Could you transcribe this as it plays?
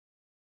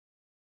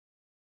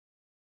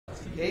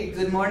Okay,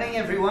 good morning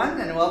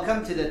everyone and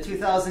welcome to the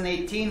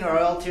 2018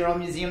 Royal Tyrrell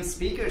Museum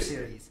Speaker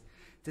Series.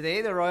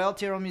 Today the Royal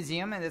Tyrrell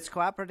Museum and its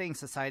Cooperating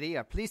Society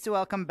are pleased to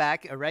welcome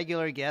back a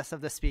regular guest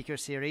of the Speaker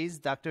Series,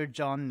 Dr.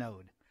 Jon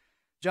Noad.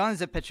 Jon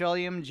is a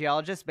petroleum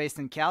geologist based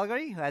in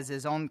Calgary who has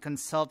his own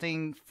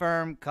consulting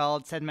firm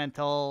called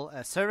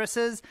Sedimental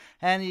Services,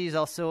 and he's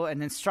also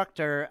an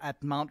instructor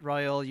at Mount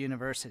Royal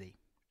University.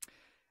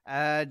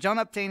 Jon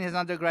obtained his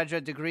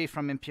undergraduate degree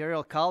from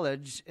Imperial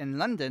College in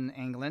London,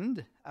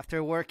 England.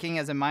 After working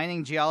as a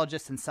mining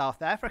geologist in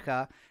South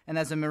Africa and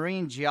as a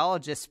marine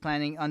geologist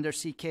planning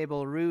undersea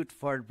cable route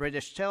for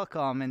British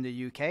Telecom in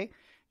the UK,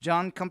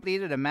 Jon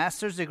completed a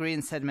master's degree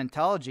in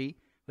sedimentology,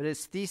 with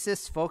his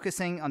thesis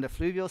focusing on the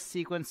fluvial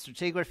sequence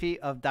stratigraphy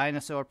of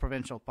Dinosaur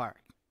Provincial Park.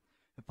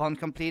 Upon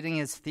completing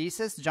his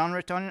thesis, Jon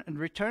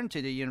returned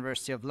to the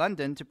University of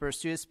London to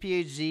pursue his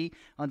PhD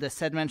on the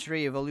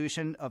sedimentary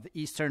evolution of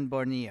eastern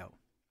Borneo.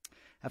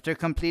 After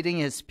completing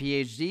his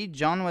PhD,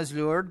 Jon was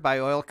lured by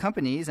oil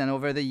companies and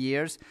over the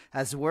years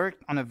has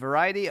worked on a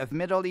variety of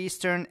Middle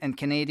Eastern and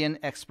Canadian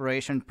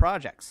exploration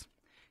projects.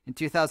 In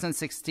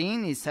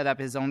 2016, he set up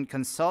his own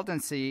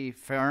consultancy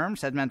firm,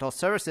 Sedimental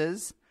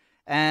Services,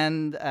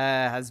 and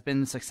has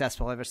been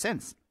successful ever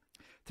since.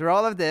 Through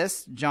all of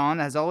this, Jon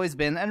has always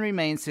been and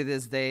remains to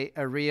this day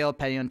a real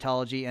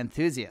paleontology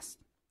enthusiast.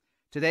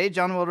 Today,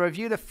 Jon will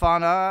review the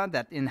fauna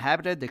that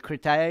inhabited the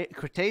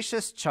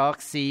Cretaceous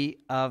chalk sea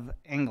of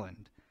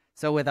England.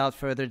 So without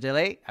further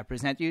delay, I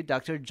present you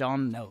Dr.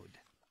 Jon Noad.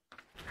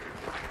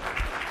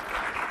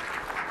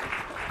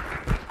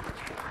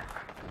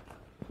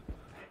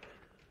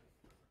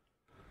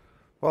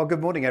 Well,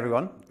 good morning,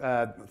 everyone.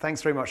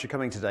 Thanks very much for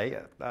coming today.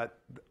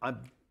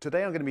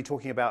 Today I'm going to be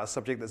talking about a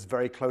subject that's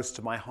very close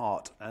to my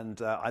heart,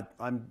 and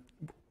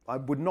I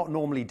would not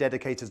normally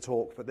dedicate a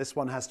talk, but this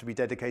one has to be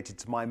dedicated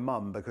to my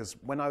mum, because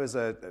when I was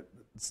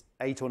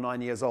 8 or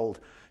 9 years old,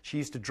 she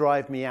used to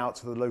drive me out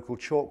to the local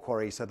chalk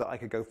quarry so that I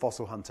could go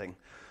fossil hunting.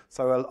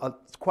 So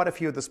quite a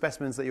few of the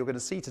specimens that you're going to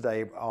see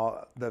today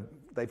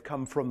they've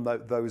come from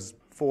those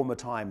former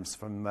times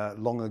from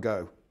long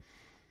ago.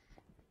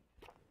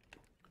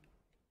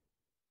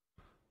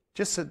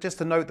 Just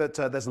to note that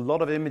there's a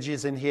lot of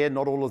images in here,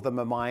 not all of them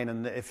are mine,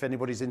 and if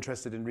anybody's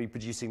interested in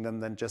reproducing them,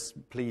 then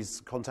just please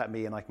contact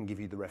me and I can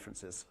give you the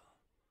references.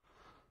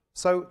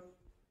 So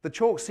the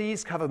chalk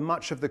seas cover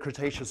much of the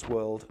Cretaceous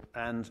world,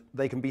 and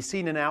they can be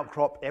seen in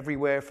outcrop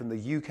everywhere from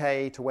the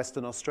UK to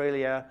Western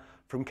Australia,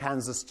 from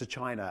Kansas to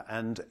China,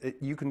 and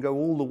you can go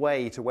all the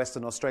way to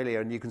Western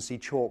Australia and you can see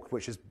chalk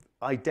which is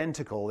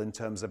identical in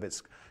terms of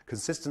its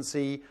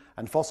consistency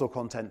and fossil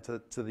content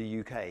to the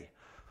UK.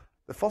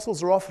 The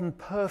fossils are often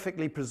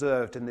perfectly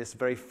preserved in this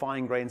very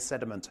fine-grained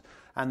sediment.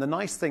 And the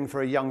nice thing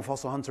for a young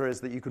fossil hunter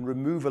is that you can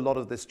remove a lot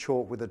of this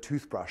chalk with a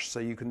toothbrush, so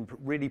you can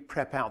really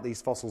prep out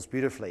these fossils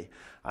beautifully.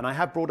 And I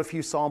have brought a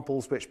few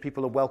samples which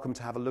people are welcome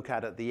to have a look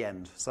at the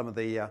end, some of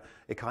the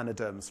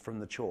echinoderms from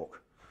the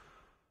chalk.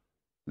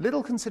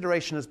 Little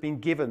consideration has been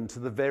given to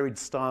the varied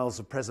styles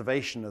of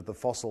preservation of the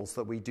fossils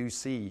that we do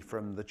see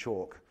from the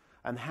chalk,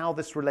 and how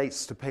this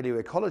relates to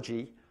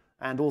paleoecology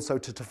and also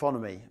to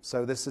taphonomy.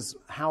 So this is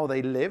how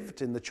they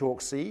lived in the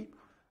chalk sea,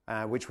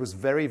 which was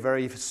very,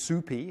 very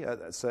soupy,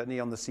 certainly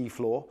on the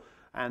seafloor,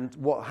 and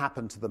what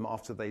happened to them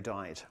after they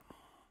died.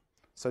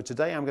 So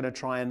today I'm going to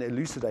try and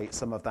elucidate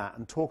some of that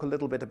and talk a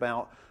little bit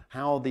about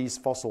how these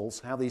fossils,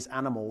 how these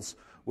animals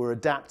were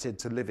adapted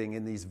to living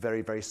in these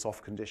very, very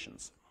soft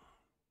conditions.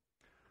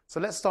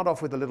 So let's start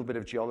off with a little bit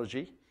of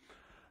geology.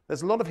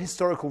 There's a lot of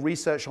historical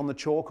research on the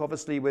chalk,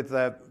 obviously with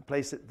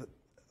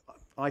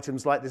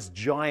items like this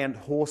giant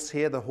horse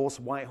here, the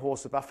White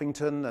Horse of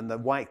Uffington and the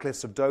White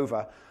Cliffs of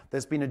Dover.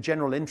 There's been a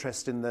general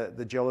interest in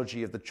the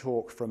geology of the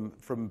chalk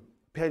from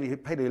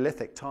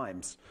Paleolithic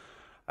times.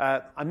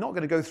 I'm not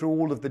going to go through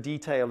all of the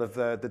detail of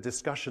the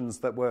discussions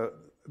that were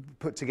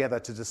put together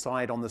to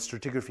decide on the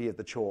stratigraphy of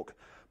the chalk,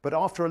 but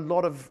after a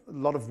lot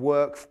of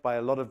work by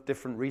a lot of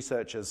different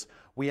researchers,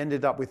 we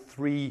ended up with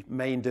three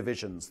main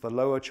divisions: the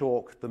lower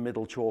chalk, the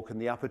middle chalk, and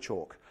the upper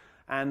chalk.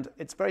 And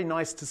it's very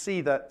nice to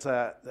see that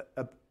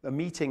a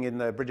meeting in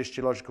the British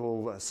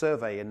Geological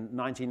Survey in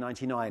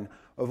 1999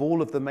 of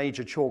all of the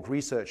major chalk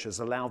researchers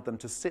allowed them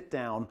to sit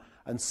down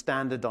and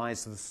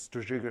standardize the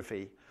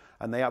stratigraphy.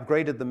 And they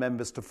upgraded the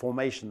members to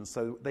formations,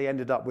 so they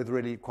ended up with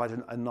really quite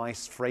a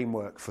nice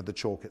framework for the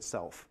chalk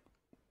itself.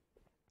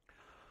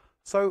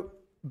 So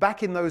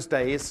back in those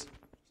days,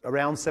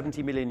 around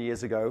 70 million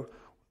years ago,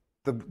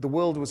 the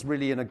world was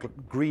really in a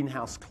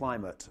greenhouse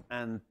climate,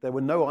 and there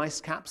were no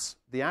ice caps.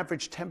 The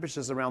average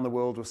temperatures around the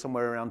world were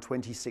somewhere around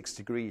 26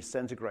 degrees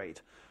centigrade.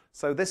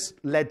 So this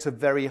led to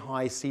very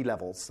high sea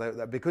levels. So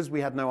that because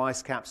we had no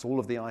ice caps, all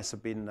of the ice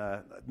had been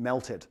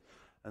melted.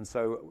 And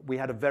so we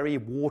had a very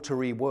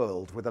watery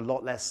world with a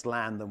lot less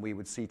land than we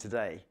would see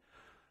today.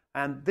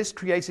 And this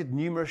created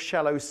numerous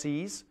shallow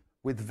seas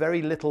with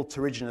very little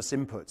terrigenous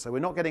input. So we're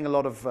not getting a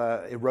lot of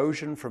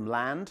erosion from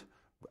land.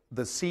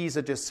 The seas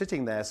are just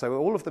sitting there, so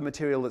all of the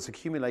material that's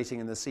accumulating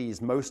in the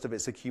seas, most of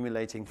it's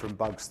accumulating from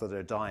bugs that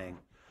are dying.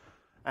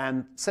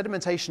 And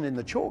sedimentation in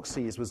the chalk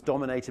seas was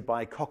dominated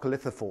by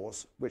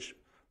coccolithophores, which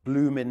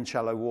bloom in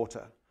shallow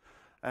water.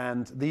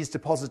 And these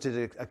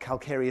deposited a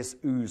calcareous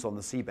ooze on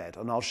the seabed,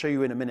 and I'll show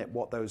you in a minute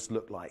what those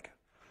look like.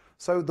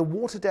 So the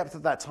water depth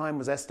at that time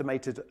was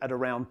estimated at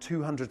around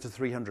 200 to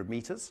 300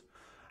 meters,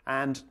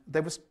 and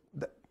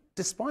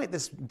despite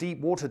this deep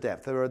water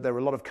depth, there were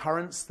a lot of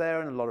currents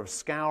there and a lot of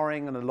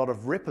scouring and a lot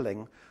of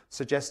rippling,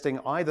 suggesting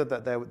either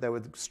that there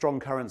were strong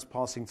currents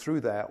passing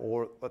through there,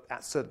 or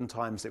at certain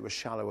times it was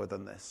shallower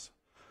than this.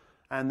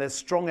 And there's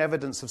strong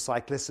evidence of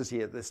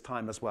cyclicity at this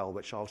time as well,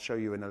 which I'll show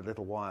you in a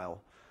little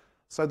while.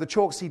 So the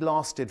chalk sea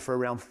lasted for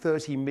around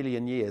 30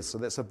 million years, so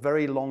that's a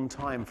very long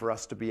time for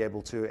us to be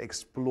able to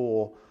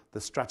explore the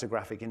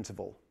stratigraphic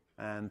interval.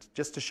 And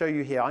just to show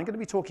you here, I'm going to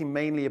be talking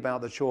mainly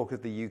about the chalk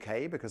of the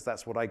UK, because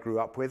that's what I grew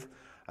up with.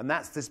 And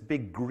that's this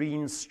big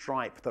green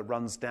stripe that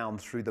runs down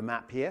through the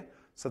map here.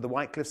 So the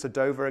White Cliffs of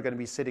Dover are going to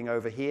be sitting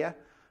over here.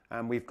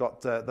 And we've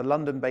got the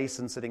London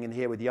Basin sitting in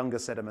here with younger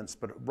sediments.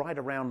 But right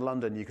around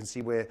London, you can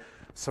see we're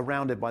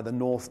surrounded by the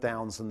North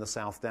Downs and the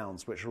South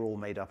Downs, which are all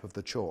made up of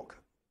the chalk.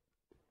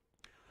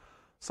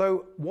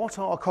 So what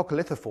are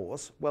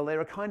coccolithophores? Well,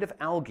 they're a kind of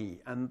algae,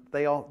 and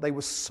they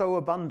were so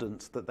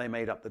abundant that they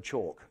made up the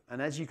chalk.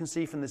 And as you can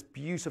see from this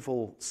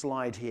beautiful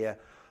slide here,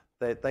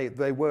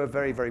 they were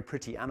very, very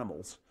pretty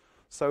animals.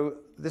 So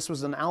this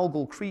was an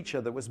algal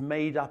creature that was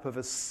made up of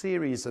a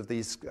series of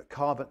these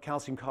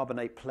calcium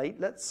carbonate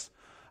platelets.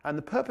 And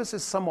the purpose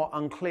is somewhat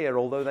unclear,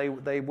 although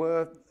they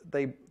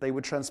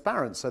were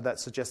transparent, so that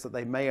suggests that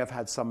they may have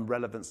had some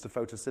relevance to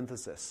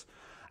photosynthesis.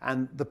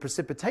 And the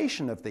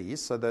precipitation of these,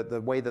 so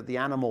the way that the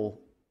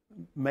animal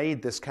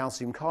made this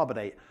calcium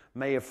carbonate,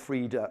 may have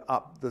freed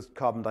up the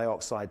carbon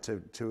dioxide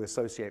to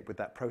associate with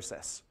that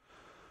process.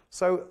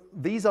 So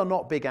these are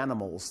not big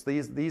animals.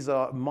 These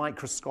are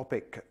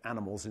microscopic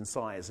animals in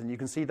size. And you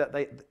can see that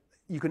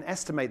you can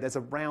estimate there's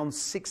around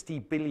 60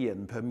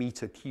 billion per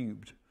meter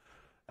cubed.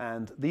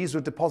 And these were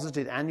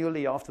deposited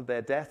annually after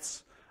their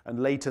deaths and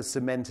later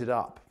cemented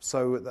up.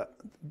 So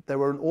there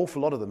were an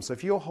awful lot of them. So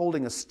if you're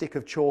holding a stick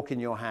of chalk in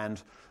your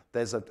hand,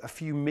 there's a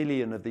few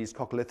million of these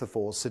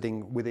coccolithophores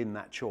sitting within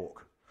that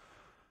chalk.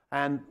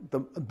 And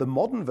the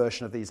modern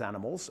version of these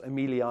animals,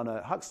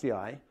 Emiliana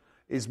huxleyi,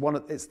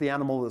 it's the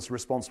animal that's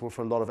responsible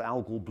for a lot of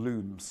algal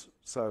blooms,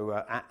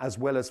 so as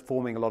well as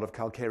forming a lot of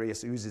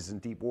calcareous oozes in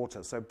deep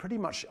water. So pretty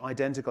much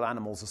identical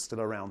animals are still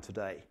around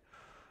today.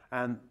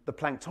 And the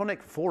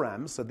planktonic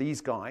forams, so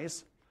these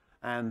guys,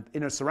 and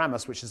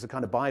Inoceramus, which is a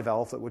kind of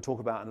bivalve that we'll talk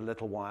about in a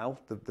little while,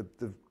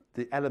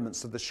 the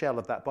elements of the shell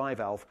of that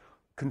bivalve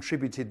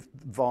contributed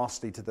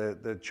vastly to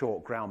the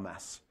chalk ground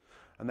mass.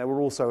 And there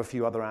were also a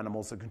few other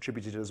animals that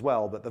contributed as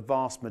well, but the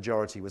vast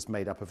majority was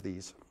made up of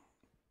these.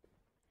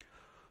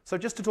 So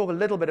just to talk a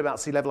little bit about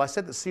sea level, I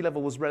said that sea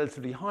level was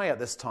relatively high at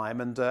this time,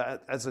 and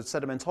as a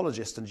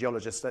sedimentologist and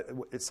geologist,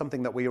 it's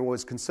something that we are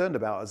always concerned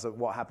about as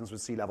what happens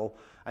with sea level.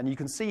 And you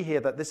can see here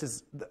that this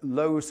is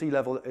low sea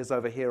level is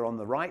over here on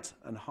the right,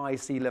 and high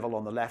sea level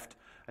on the left.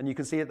 And you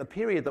can see at the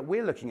period that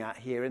we're looking at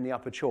here in the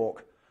upper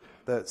chalk,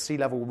 the sea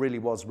level really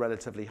was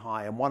relatively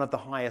high, and one of the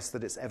highest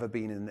that it's ever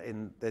been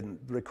in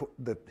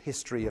the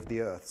history of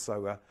the Earth.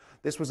 So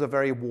this was a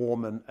very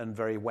warm and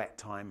very wet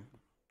time.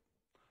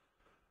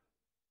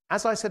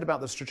 As I said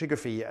about the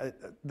stratigraphy,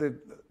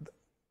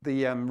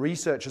 the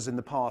researchers in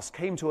the past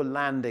came to a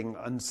landing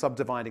and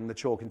subdividing the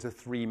chalk into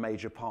three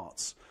major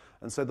parts.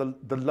 And so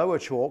the lower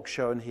chalk,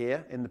 shown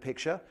here in the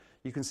picture,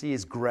 you can see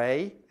is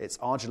grey. It's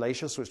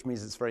argillaceous, which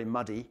means it's very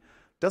muddy.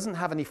 Doesn't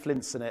have any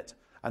flints in it,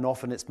 and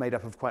often it's made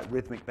up of quite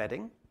rhythmic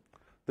bedding.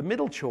 The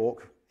middle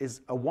chalk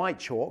is a white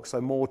chalk,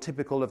 so more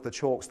typical of the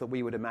chalks that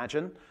we would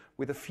imagine,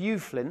 with a few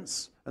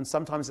flints, and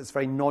sometimes it's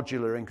very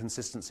nodular in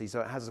consistency,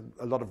 so it has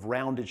a lot of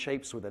rounded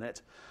shapes within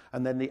it.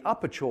 And then the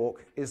upper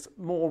chalk is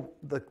more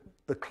the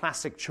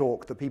classic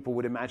chalk that people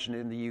would imagine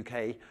in the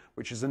UK,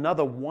 which is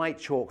another white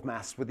chalk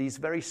mass with these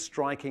very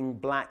striking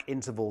black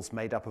intervals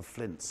made up of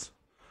flints.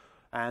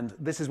 And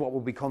this is what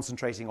we'll be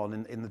concentrating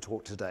on in the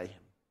talk today.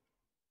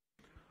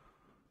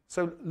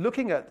 So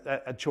looking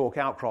at chalk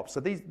outcrops, so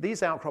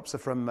these outcrops are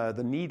from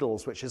the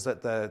Needles, which is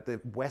at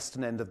the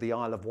western end of the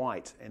Isle of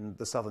Wight in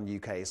the southern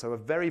UK. So a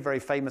very, very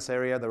famous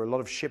area. There are a lot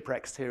of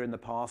shipwrecks here in the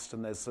past,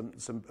 and there's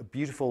some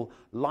beautiful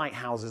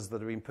lighthouses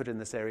that have been put in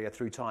this area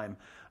through time.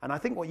 And I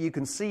think what you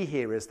can see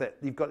here is that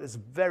you've got this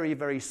very,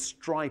 very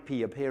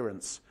stripy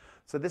appearance.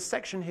 So this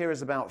section here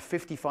is about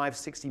 55,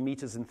 60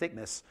 meters in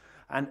thickness,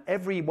 and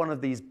every one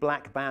of these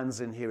black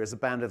bands in here is a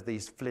band of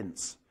these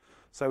flints.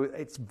 So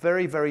it's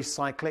very, very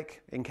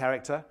cyclic in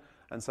character.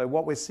 And so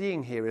what we're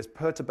seeing here is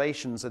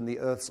perturbations in the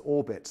Earth's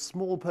orbit,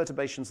 small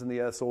perturbations in the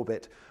Earth's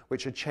orbit,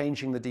 which are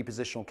changing the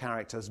depositional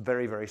characters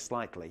very, very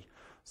slightly.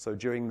 So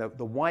during the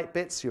white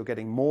bits, you're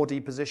getting more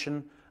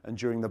deposition. And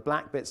during the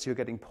black bits, you're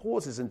getting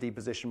pauses in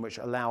deposition, which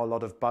allow a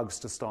lot of bugs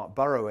to start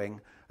burrowing.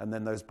 And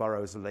then those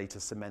burrows are later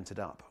cemented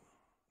up.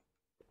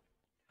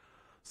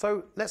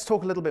 So let's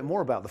talk a little bit more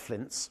about the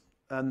flints.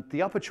 And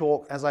the upper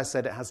chalk, as I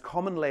said, it has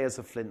common layers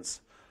of flints.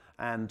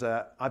 And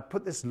I've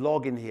put this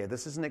log in here.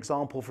 This is an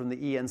example from the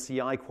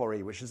ENCI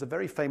quarry, which is a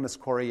very famous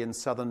quarry in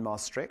southern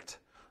Maastricht.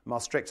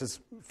 Maastricht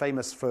is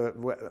famous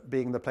for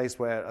being the place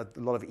where a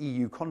lot of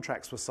EU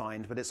contracts were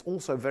signed, but it's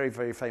also very,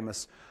 very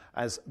famous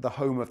as the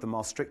home of the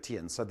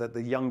Maastrichtians, so that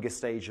the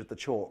youngest age of the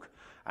chalk.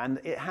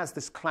 And it has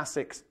this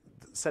classic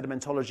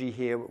sedimentology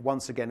here,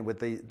 once again, with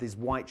these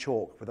white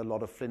chalk with a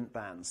lot of flint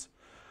bands.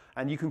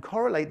 And you can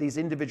correlate these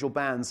individual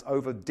bands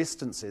over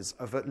distances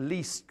of at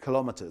least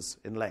kilometers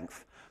in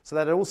length. So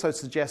that also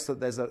suggests that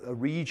there's a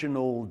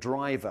regional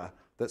driver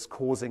that's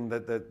causing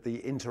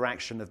the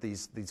interaction of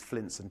these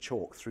flints and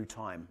chalk through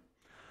time.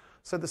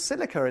 So the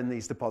silica in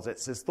these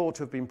deposits is thought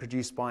to have been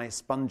produced by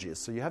sponges.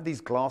 So you have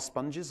these glass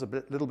sponges,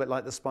 little bit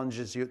like the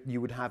sponges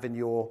you would have in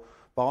your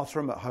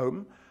bathroom at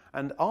home.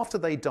 And after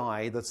they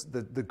die,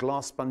 the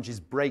glass sponges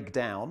break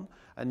down,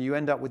 and you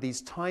end up with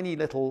these tiny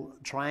little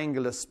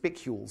triangular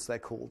spicules, they're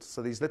called.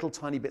 So these little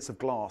tiny bits of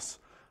glass.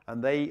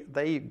 And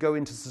they go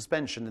into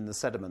suspension in the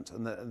sediment.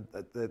 And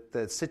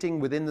they're sitting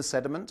within the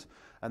sediment,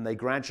 and they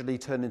gradually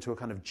turn into a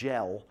kind of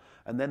gel.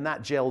 And then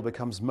that gel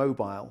becomes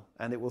mobile,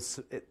 and it will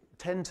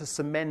tend to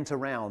cement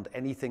around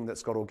anything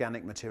that's got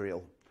organic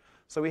material.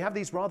 So we have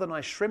these rather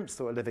nice shrimps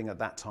that were living at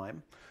that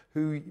time,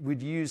 who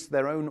would use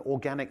their own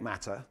organic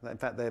matter, in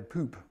fact their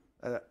poop,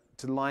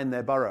 to line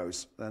their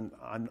burrows. And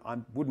I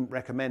wouldn't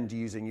recommend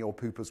using your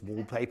poop as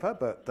wallpaper,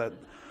 but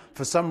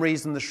for some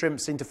reason the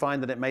shrimps seemed to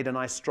find that it made a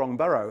nice strong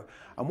burrow.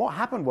 And what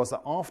happened was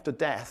that after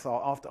death,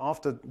 or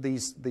after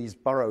these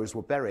burrows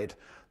were buried,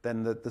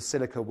 then the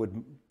silica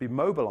would be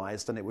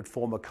mobilized and it would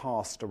form a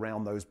cast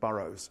around those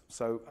burrows.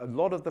 So a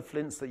lot of the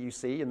flints that you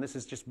see, and this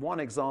is just one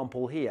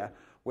example here,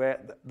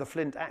 where the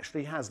flint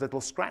actually has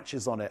little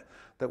scratches on it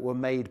that were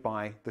made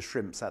by the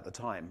shrimps at the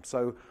time.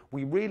 So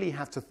we really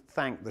have to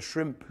thank the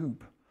shrimp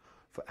poop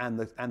and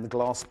the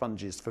glass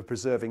sponges for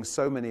preserving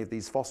so many of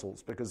these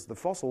fossils, because the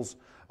fossils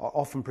are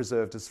often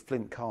preserved as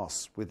flint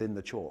casts within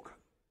the chalk.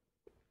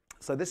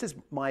 So this is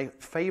my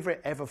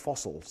favorite ever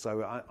fossil.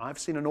 So I've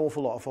seen an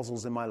awful lot of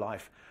fossils in my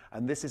life,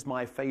 and this is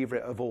my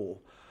favorite of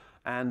all.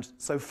 And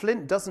so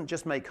flint doesn't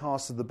just make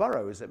casts of the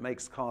burrows, it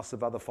makes casts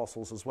of other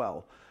fossils as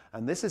well.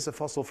 And this is a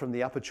fossil from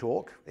the upper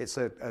chalk. It's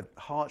a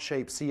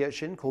heart-shaped sea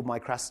urchin called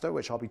Micrasta,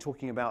 which I'll be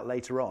talking about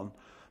later on.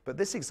 But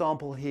this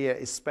example here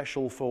is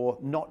special for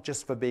not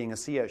just for being a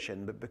sea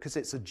urchin, but because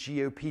it's a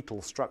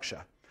geopetal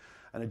structure.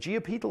 And a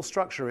geopetal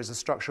structure is a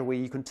structure where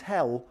you can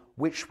tell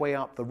which way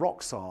up the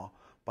rocks are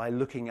by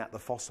looking at the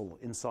fossil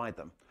inside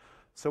them.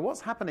 So what's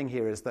happening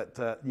here is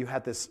that you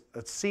had a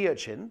sea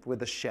urchin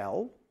with a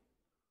shell,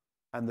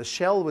 and the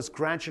shell was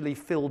gradually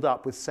filled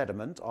up with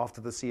sediment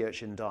after the sea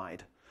urchin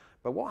died.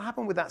 But what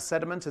happened with that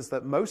sediment is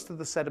that most of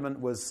the sediment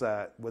was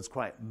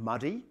quite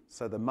muddy.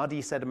 So the muddy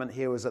sediment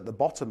here was at the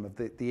bottom of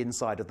the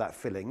inside of that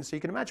filling. So you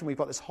can imagine we've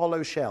got this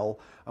hollow shell,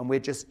 and we're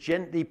just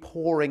gently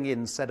pouring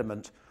in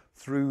sediment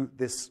through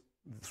this,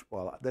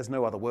 well, there's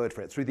no other word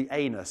for it, through the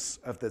anus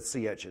of the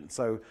sea urchin.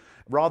 So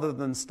rather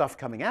than stuff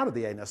coming out of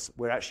the anus,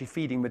 we're actually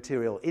feeding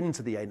material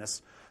into the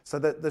anus. So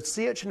that the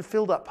sea urchin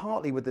filled up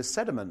partly with this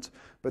sediment,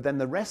 but then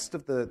the rest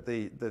of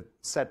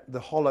the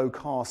hollow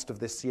cast of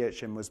this sea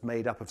urchin was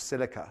made up of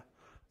silica.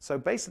 So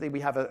basically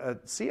we have a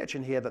sea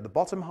urchin here that the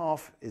bottom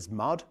half is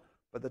mud,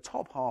 but the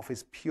top half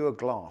is pure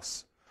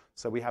glass.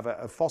 So we have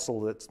a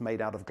fossil that's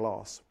made out of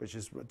glass, which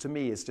is, to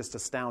me, is just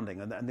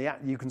astounding. And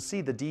you can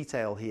see the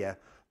detail here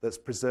that's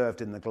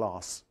preserved in the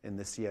glass in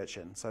this sea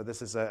urchin. So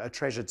this is a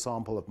treasured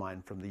sample of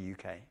mine from the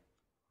UK.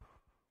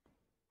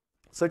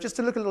 So just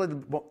to look a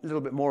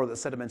little bit more at the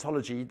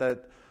sedimentology,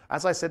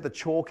 as I said, the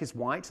chalk is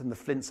white and the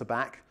flints are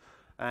black.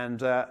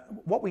 And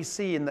what we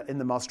see in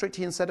the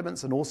Maastrichtian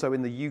sediments and also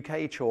in the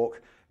UK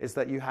chalk is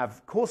that you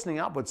have coarsening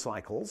upward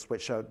cycles,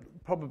 which are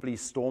probably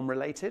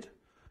storm-related.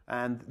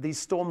 And these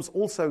storms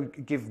also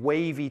give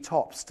wavy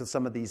tops to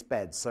some of these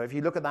beds. So if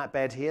you look at that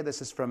bed here,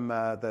 this is from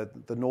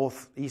the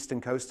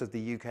northeastern coast of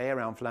the UK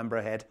around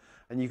Flamborough Head.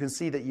 And you can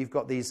see that you've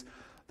got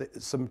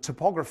some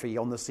topography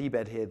on the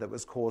seabed here that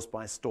was caused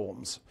by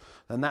storms.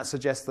 And that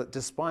suggests that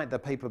despite the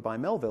paper by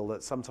Melville,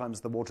 that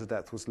sometimes the water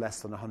depth was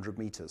less than 100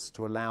 meters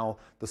to allow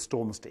the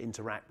storms to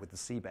interact with the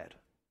seabed.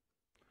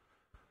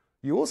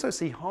 You also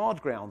see hard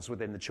grounds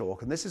within the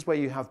chalk, and this is where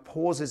you have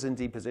pauses in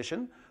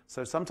deposition.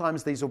 So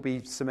sometimes these will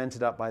be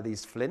cemented up by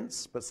these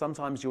flints, but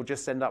sometimes you'll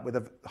just end up with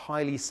a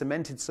highly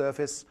cemented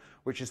surface,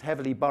 which is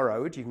heavily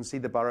burrowed. You can see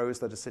the burrows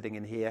that are sitting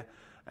in here.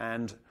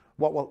 And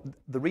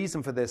the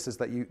reason for this is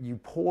that you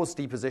pause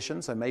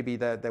deposition, so maybe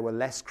there were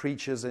less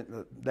creatures,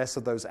 less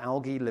of those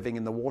algae living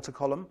in the water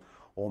column,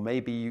 or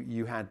maybe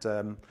you had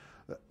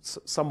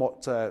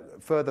somewhat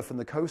further from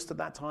the coast at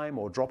that time,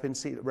 or drop in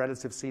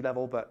relative sea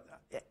level. But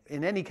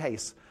in any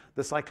case,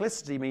 the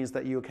cyclicity means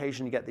that you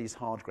occasionally get these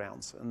hard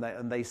grounds,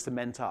 and they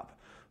cement up.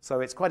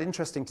 So it's quite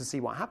interesting to see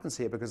what happens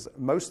here, because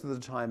most of the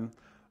time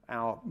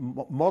our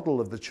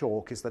model of the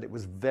chalk is that it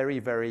was very,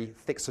 very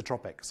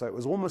thixotropic. So it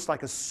was almost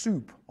like a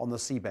soup on the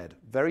seabed,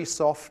 very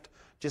soft,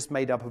 just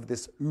made up of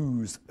this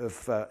ooze of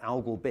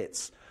algal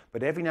bits.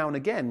 But every now and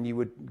again, you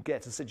would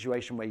get a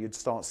situation where you'd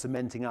start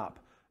cementing up,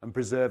 and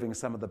preserving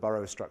some of the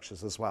burrow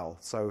structures as well.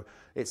 So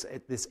it's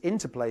this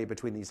interplay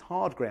between these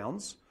hard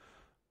grounds,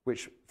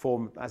 which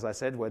form, as I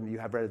said, when you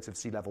have relative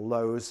sea level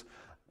lows,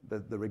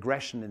 the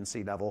regression in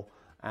sea level,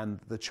 and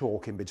the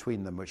chalk in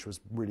between them, which was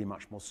really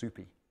much more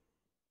soupy.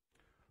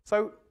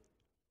 So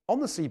on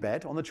the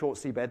seabed, on the chalk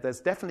seabed, there's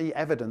definitely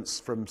evidence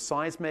from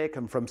seismic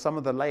and from some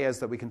of the layers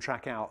that we can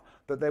track out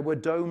that there were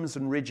domes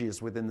and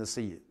ridges within the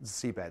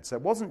seabed. So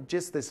it wasn't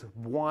just this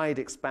wide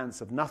expanse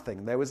of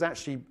nothing. There was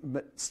actually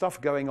stuff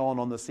going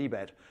on the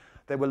seabed.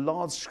 There were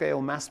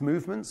large-scale mass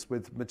movements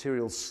with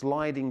materials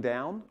sliding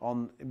down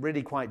on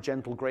really quite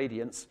gentle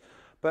gradients.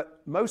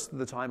 But most of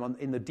the time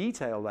in the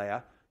detail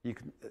layer, you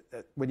can,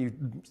 when you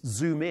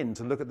zoom in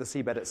to look at the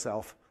seabed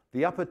itself,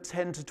 the upper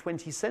 10 to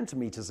 20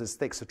 centimeters is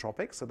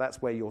thixotropic, so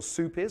that's where your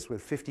soup is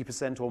with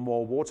 50% or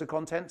more water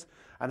content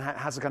and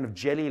has a kind of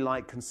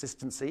jelly-like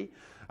consistency.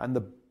 And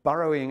the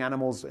burrowing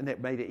animals in it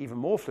made it even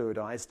more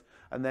fluidized,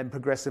 and then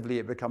progressively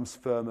it becomes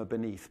firmer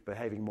beneath,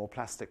 behaving more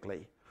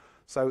plastically.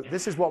 So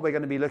this is what we're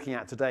going to be looking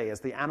at today, as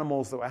the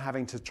animals that we're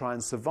having to try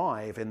and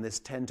survive in this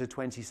 10 to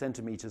 20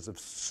 centimeters of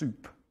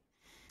soup.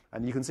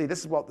 And you can see this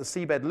is what the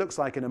seabed looks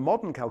like in a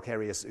modern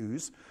calcareous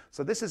ooze.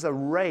 So this is a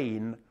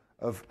rain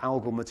of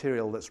algal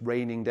material that's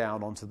raining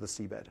down onto the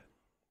seabed.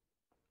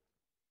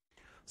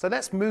 So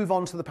let's move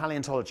on to the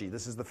paleontology.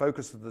 This is the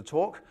focus of the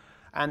talk.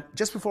 And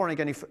just before I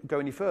go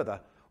any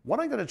further, what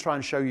I'm going to try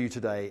and show you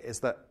today is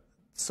that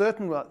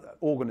certain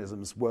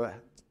organisms were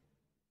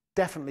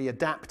definitely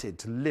adapted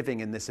to living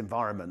in this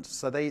environment.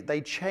 So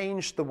they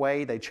changed the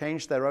way, they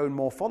changed their own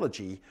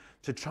morphology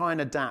to try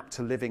and adapt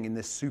to living in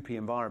this soupy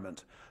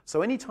environment.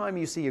 So anytime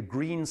you see a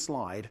green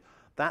slide,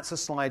 that's a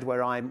slide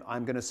where I'm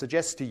going to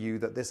suggest to you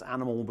that this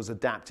animal was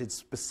adapted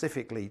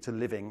specifically to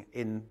living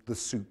in the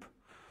soup.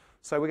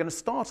 So we're going to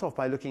start off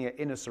by looking at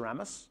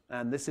Inoceramus,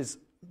 and this is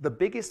the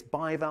biggest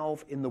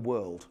bivalve in the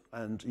world.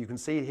 And you can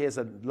see here's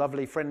a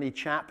lovely, friendly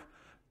chap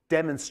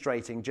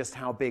demonstrating just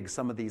how big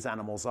some of these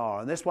animals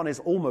are. And this one is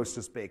almost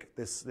as big,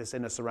 this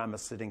Inoceramus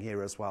sitting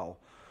here as well.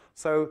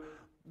 So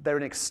they're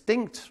an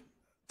extinct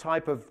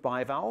type of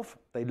bivalve.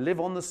 They live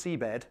on the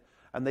seabed,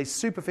 and they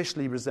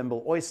superficially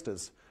resemble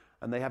oysters.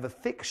 And they have a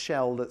thick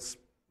shell that's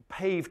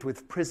paved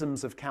with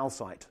prisms of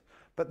calcite.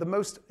 But the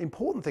most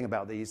important thing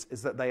about these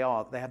is that they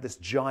have this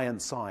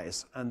giant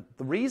size. And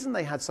the reason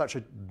they had such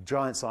a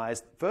giant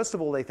size, first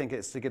of all, they think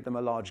it's to give them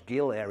a large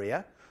gill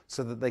area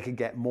so that they could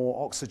get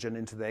more oxygen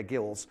into their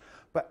gills.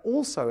 But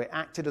also it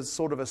acted as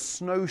sort of a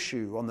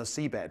snowshoe on the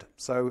seabed.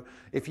 So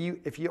if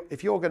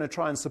you're going to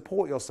try and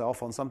support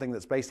yourself on something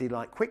that's basically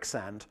like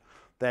quicksand,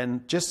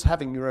 then just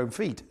having your own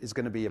feet is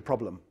going to be a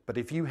problem. But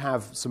if you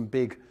have some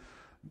big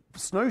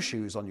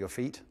snowshoes on your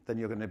feet, then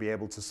you're going to be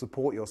able to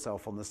support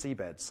yourself on the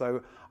seabed.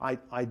 So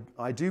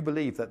I do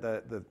believe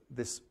that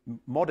this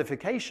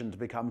modification to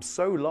become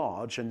so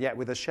large, and yet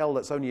with a shell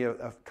that's only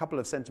a couple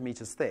of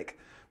centimeters thick,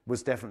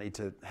 was definitely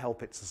to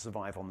help it to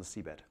survive on the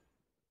seabed.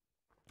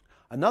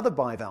 Another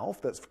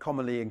bivalve that's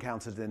commonly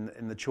encountered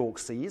in the chalk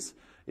seas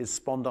is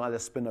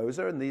Spondylus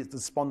spinosa, and the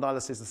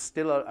Spondyluses are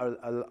still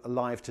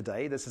alive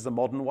today. This is a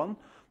modern one.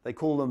 They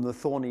call them the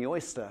thorny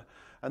oyster.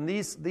 And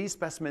these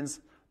specimens,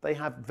 they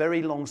have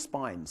very long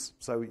spines.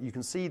 So you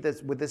can see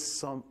that with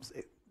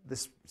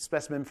this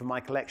specimen from my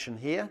collection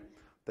here,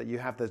 that you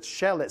have the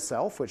shell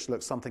itself, which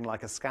looks something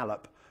like a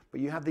scallop, but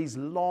you have these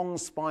long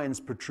spines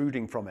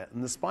protruding from it.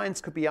 And the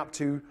spines could be up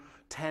to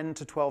 10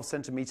 to 12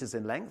 centimeters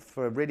in length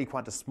for really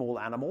quite a small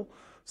animal.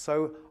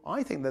 So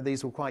I think that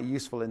these were quite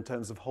useful in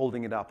terms of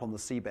holding it up on the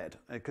seabed,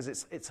 because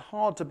it's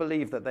hard to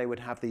believe that they would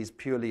have these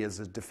purely as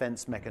a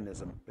defense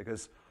mechanism,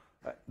 because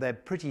they're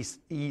pretty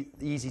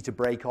easy to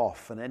break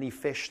off, and any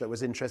fish that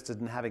was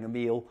interested in having a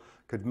meal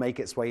could make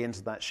its way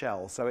into that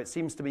shell. So it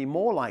seems to be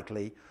more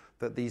likely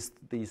that these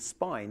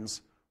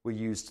spines were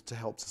used to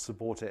help to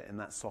support it in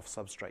that soft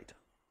substrate.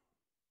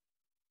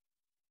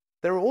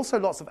 There are also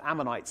lots of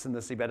ammonites in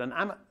the seabed, and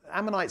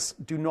ammonites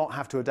do not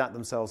have to adapt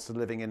themselves to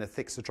living in a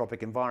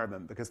thixotropic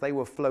environment because they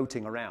were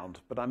floating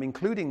around, but I'm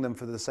including them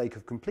for the sake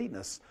of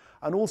completeness,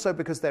 and also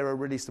because there are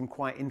really some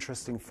quite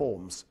interesting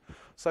forms.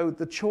 So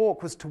the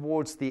chalk was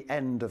towards the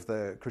end of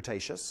the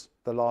Cretaceous,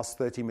 the last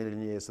 30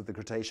 million years of the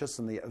Cretaceous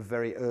and the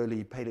very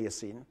early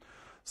Paleocene.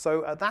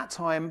 So at that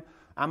time,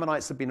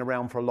 ammonites had been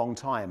around for a long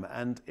time,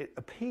 and it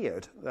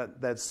appeared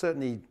that there's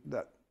certainly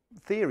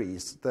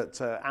theories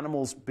that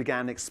animals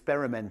began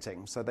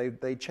experimenting. So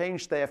they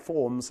changed their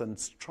forms and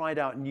tried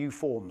out new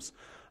forms.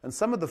 And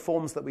some of the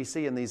forms that we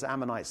see in these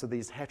ammonites are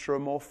these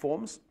heteromorph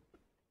forms.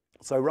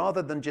 So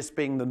rather than just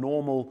being the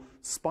normal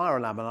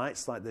spiral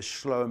ammonites, like the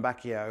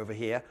Schloembachia over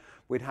here,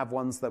 we'd have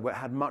ones that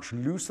had much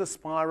looser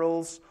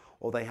spirals,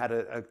 or they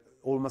had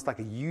almost like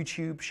a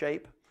U-tube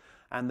shape,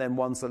 and then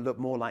ones that look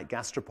more like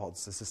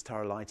gastropods. This is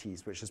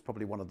Tyrrellites, which is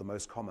probably one of the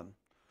most common.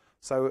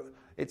 So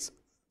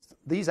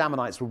these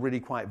ammonites were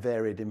really quite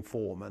varied in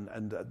form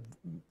and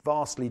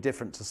vastly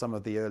different to some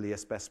of the earlier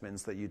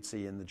specimens that you'd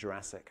see in the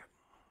Jurassic.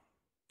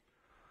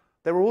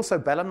 There were also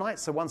belemnites.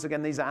 So once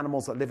again, these are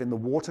animals that live in the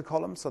water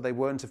column, so they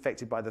weren't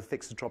affected by the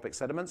thixotropic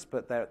sediments,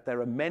 but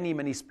there are many,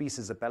 many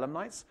species of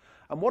belemnites.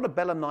 And what a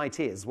belemnite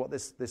is, what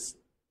this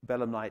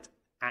belemnite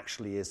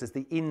actually is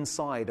the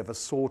inside of a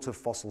sort of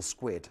fossil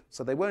squid.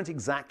 So they weren't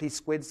exactly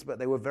squids, but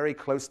they were very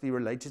closely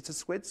related to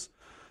squids.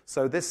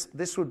 So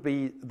this would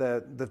be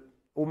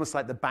almost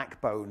like the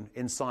backbone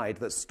inside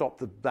that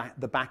stopped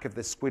the back of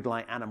this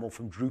squid-like animal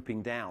from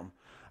drooping down.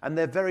 And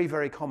they're very,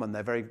 very common.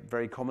 They're very,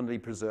 very commonly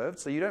preserved.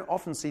 So you don't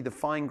often see the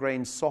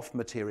fine-grained soft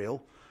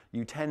material.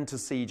 You tend to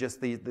see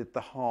just the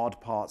hard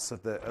parts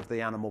of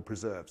the animal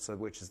preserved, so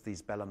which is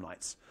these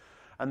belemnites.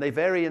 And they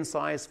vary in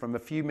size from a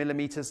few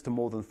millimeters to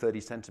more than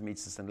 30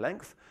 centimeters in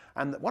length.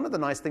 And one of the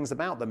nice things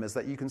about them is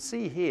that you can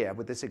see here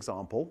with this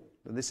example,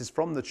 and this is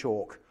from the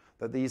chalk,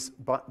 that these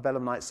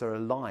belemnites are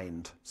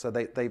aligned. So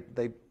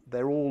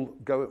they're all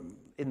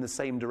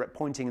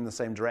pointing in the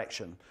same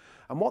direction.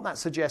 And what that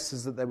suggests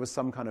is that there was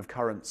some kind of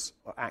currents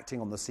acting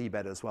on the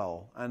seabed as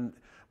well. And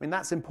I mean,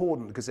 that's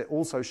important because it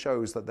also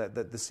shows that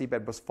the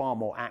seabed was far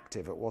more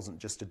active. It wasn't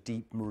just a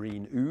deep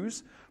marine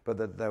ooze, but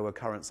that there were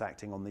currents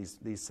acting on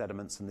these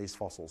sediments and these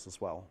fossils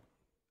as well.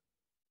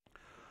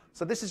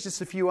 So this is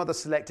just a few other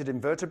selected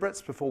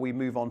invertebrates before we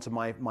move on to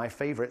my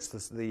favorites,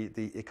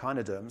 the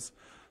echinoderms.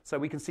 So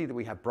we can see that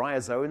we have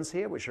bryozoans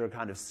here, which are a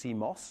kind of sea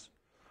moss.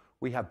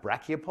 We have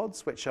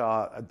brachiopods, which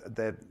are,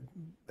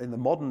 in the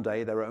modern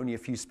day, there are only a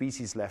few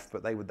species left,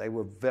 but they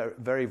were very,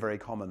 very, very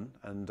common,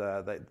 and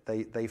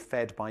they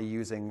fed by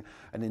using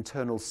an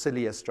internal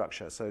cilia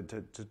structure, so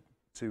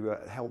to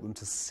help them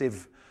to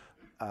sieve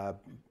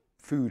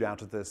food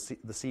out of the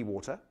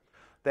seawater.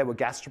 There were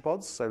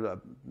gastropods, so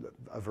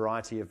a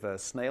variety of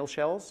snail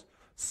shells,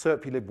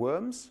 serpulid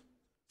worms,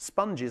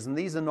 sponges, and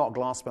these are not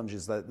glass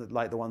sponges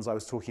like the ones I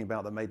was talking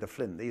about that made the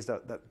flint.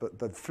 But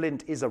the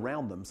flint is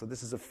around them, so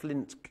this is a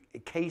flint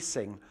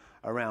casing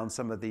around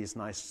some of these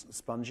nice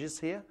sponges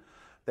here.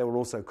 There were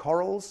also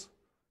corals,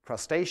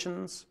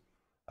 crustaceans,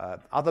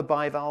 other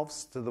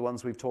bivalves to the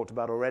ones we've talked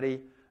about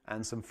already,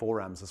 and some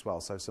forams as well,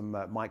 so some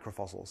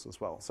microfossils as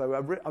well.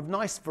 So a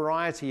nice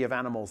variety of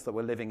animals that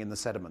were living in the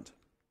sediment.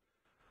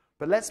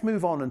 But let's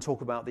move on and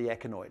talk about the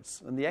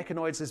echinoids. And the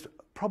echinoids is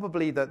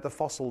probably the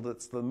fossil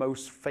that's the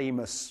most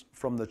famous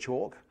from the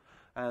chalk.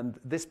 And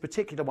this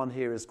particular one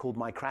here is called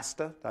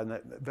Micrasta, and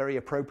very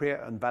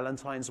appropriate on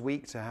Valentine's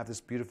Week to have this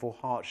beautiful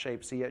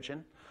heart-shaped sea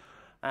urchin.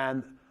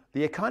 And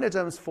the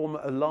echinoderms form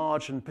a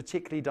large and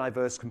particularly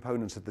diverse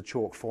component of the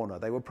chalk fauna.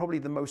 They were probably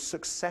the most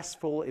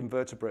successful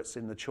invertebrates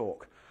in the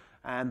chalk.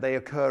 And they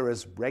occur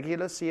as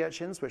regular sea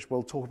urchins, which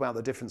we'll talk about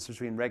the difference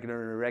between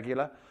regular and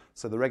irregular.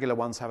 So the regular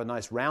ones have a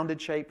nice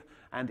rounded shape,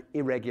 and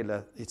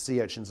irregular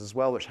sea urchins as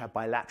well, which have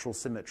bilateral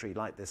symmetry,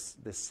 like this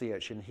sea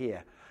urchin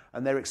here.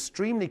 And they're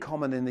extremely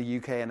common in the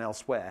UK and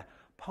elsewhere,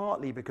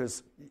 partly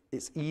because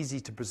it's easy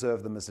to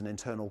preserve them as an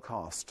internal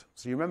cast.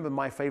 So you remember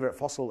my favorite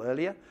fossil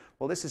earlier?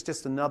 Well, this is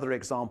just another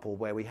example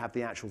where we have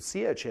the actual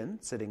sea urchin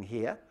sitting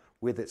here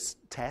with its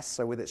test,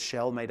 so with its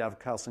shell made out of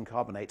calcium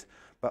carbonate,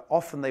 but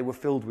often they were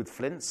filled with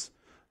flints,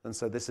 and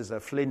so this is a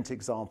flint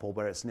example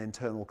where it's an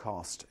internal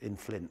cast in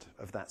flint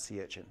of that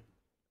sea urchin.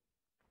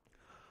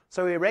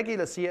 So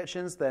irregular sea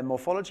urchins, their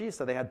morphology,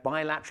 so they had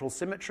bilateral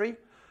symmetry,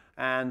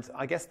 and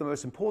I guess the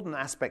most important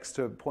aspects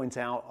to point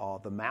out are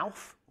the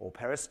mouth, or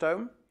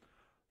peristome,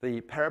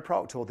 the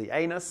periprocte, or the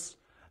anus,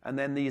 and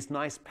then these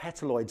nice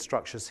petaloid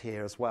structures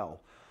here as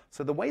well.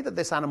 So the way that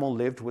this animal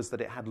lived was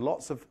that it had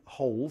lots of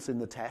holes in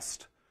the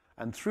test,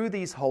 and through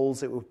these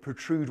holes, it would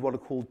protrude what are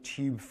called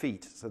tube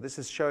feet. So this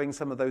is showing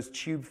some of those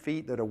tube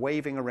feet that are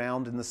waving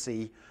around in the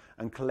sea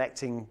and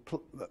collecting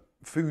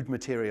food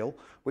material,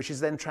 which is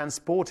then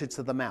transported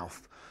to the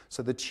mouth.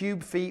 So the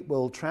tube feet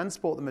will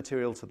transport the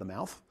material to the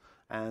mouth,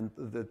 and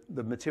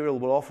the material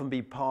will often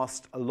be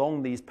passed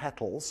along these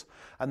petals.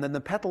 And then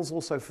the petals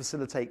also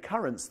facilitate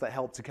currents that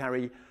help to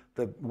carry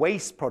the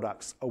waste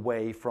products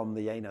away from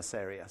the anus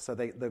area. So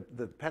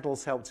the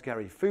petals help to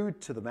carry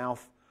food to the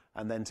mouth,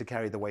 and then to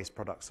carry the waste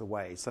products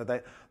away. So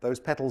those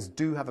petals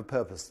do have a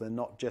purpose. They're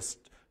not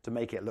just to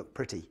make it look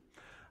pretty.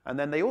 And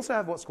then they also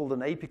have what's called an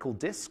apical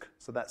disc.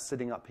 So that's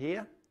sitting up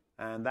here.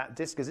 And that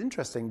disc is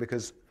interesting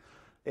because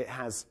it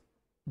has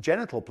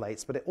genital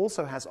plates, but it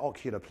also has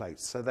ocular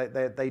plates. So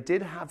they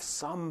did have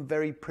some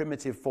very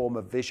primitive form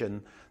of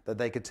vision that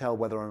they could tell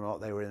whether or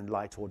not they were in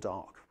light or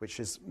dark, which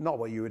is not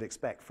what you would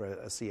expect for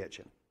a sea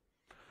urchin.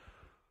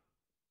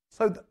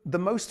 So the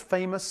most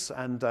famous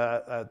and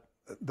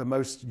the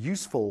most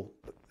useful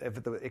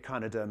of the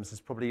echinoderms is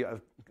probably an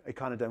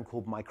echinoderm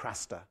called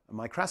Micrasta. And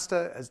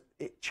Micrasta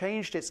it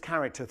changed its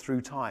character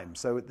through time.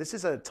 So this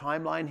is a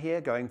timeline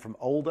here going from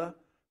older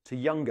to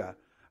younger.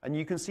 And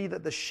you can see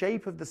that the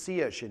shape of the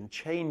sea urchin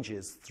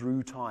changes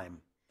through time.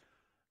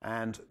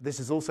 And this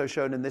is also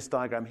shown in this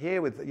diagram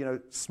here with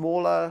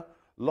smaller,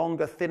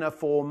 longer, thinner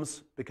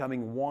forms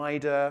becoming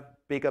wider,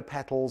 bigger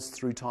petals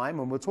through time.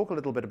 And we'll talk a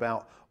little bit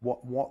about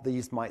what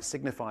these might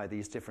signify,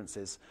 these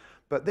differences.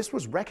 But this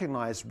was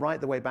recognized right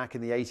the way back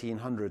in the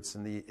 1800s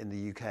in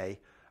the UK.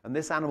 And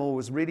this animal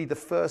was really the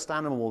first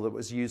animal that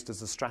was used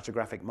as a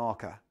stratigraphic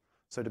marker.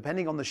 So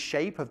depending on the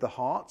shape of the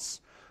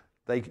hearts,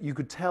 you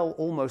could tell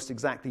almost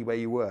exactly where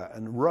you were.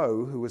 And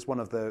Rowe, who was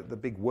one of the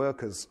big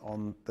workers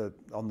on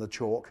the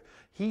chalk,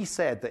 he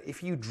said that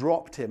if you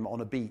dropped him on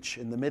a beach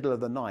in the middle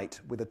of the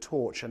night with a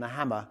torch and a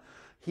hammer,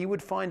 he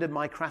would find a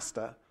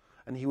micrasta,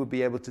 and he would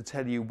be able to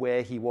tell you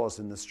where he was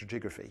in the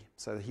stratigraphy.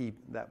 So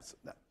that's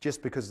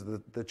just because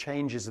the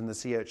changes in the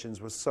sea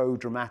urchins were so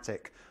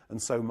dramatic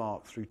and so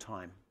marked through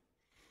time.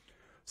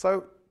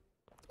 So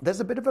there's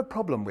a bit of a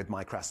problem with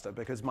micrasta,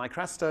 because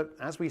micrasta,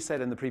 as we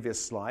said in the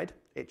previous slide,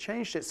 it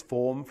changed its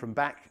form from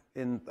back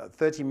in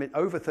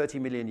over 30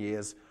 million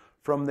years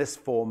from this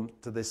form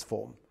to this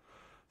form.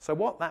 So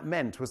what that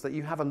meant was that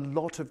you have a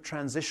lot of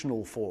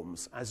transitional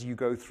forms as you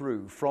go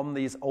through from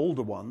these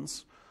older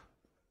ones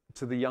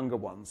to the younger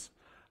ones.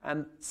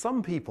 And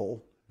some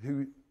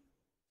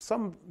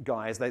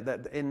guys,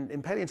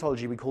 in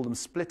paleontology we call them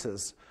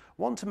splitters,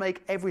 want to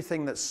make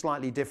everything that's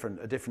slightly different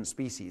a different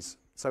species.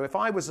 So if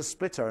I was a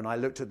splitter and I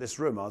looked at this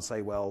room, I'd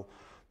say, well,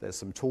 there's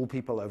some tall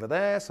people over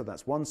there, so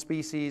that's one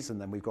species, and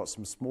then we've got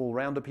some small,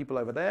 rounder people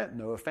over there,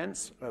 no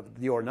offense,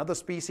 you're another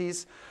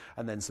species,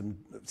 and then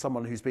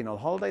someone who's been on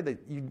holiday, that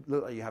you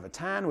look like you have a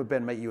tan, would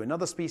then make you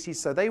another species,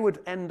 so they would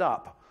end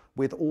up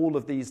with all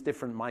of these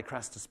different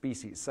micrasta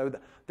species. So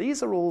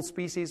these are all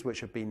species which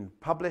have been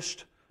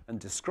published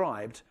and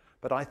described,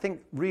 but I think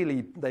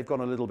really they've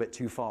gone a little bit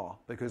too far,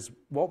 because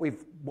what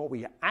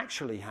we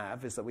actually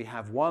have is that we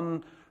have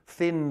one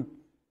thin,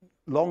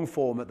 long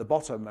form at the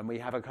bottom, and we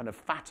have a kind of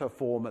fatter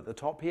form at the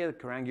top here,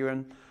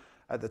 Caranguan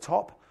at the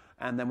top,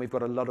 and then we've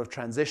got a lot of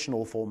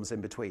transitional forms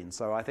in between.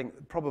 So I think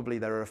probably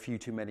there are a few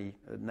too many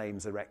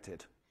names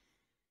erected.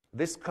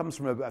 This comes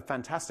from a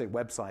fantastic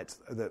website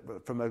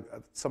from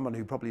someone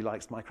who probably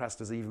likes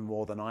micrastas even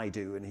more than I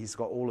do, and he's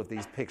got all of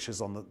these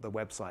pictures on the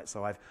website.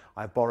 So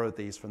I've borrowed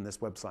these from this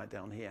website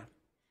down here.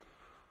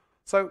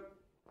 So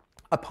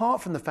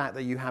apart from the fact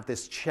that you have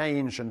this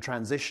change and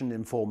transition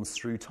in forms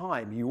through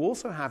time, you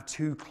also have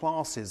two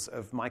classes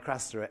of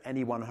micrasta at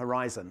any one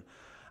horizon.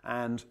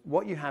 And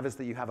what you have is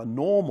that you have a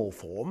normal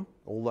form,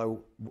 although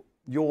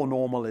your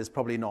normal is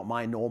probably not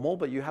my normal,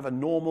 but you have a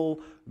normal,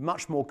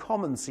 much more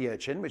common sea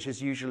urchin, which is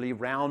usually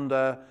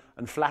rounder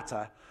and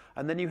flatter.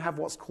 And then you have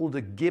what's called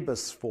a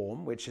gibbous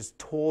form, which is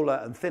taller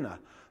and thinner.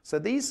 So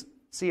these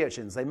sea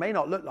urchins, they may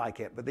not look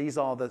like it, but these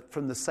are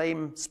from the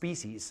same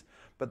species,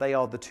 but they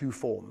are the two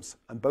forms.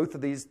 And both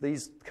of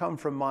these come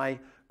from my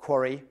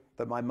quarry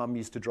that my mum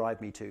used to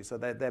drive me to. So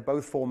they're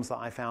both forms that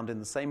I found in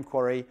the same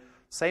quarry,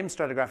 same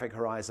stratigraphic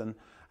horizon,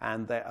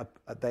 and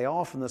they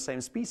are from the same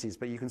species,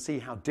 but you can see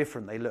how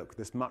different they look.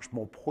 This much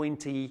more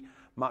pointy,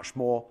 much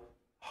more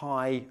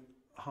high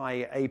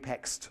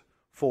apexed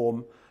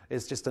form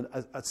is just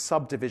a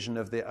subdivision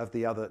of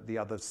the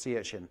other sea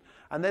urchin.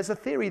 And there's a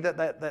theory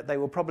that they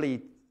were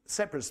probably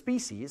separate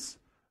species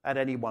at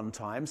any one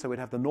time. So we'd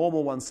have the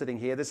normal one sitting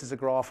here. This is a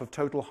graph of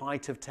total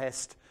height of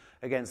test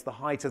against the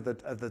height of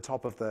the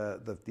top of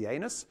the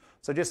anus.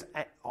 So just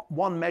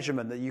one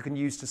measurement that you can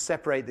use to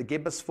separate the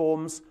gibbous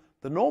forms,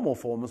 the normal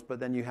forms, but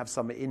then you have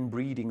some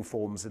inbreeding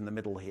forms in the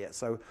middle here.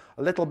 So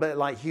a little bit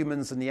like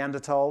humans and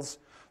Neanderthals.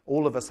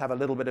 All of us have a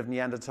little bit of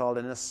Neanderthal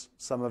in us.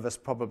 Some of us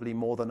probably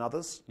more than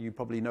others. You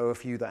probably know a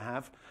few that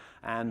have.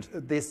 And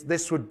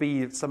this would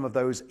be some of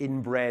those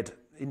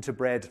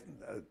interbred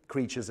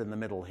creatures in the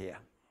middle here.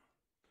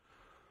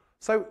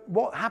 So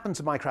what happened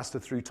to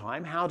micrasta through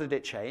time? How did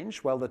it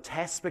change? Well, the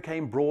test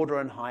became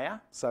broader and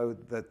higher. So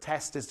the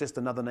test is just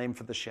another name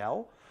for the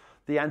shell.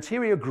 The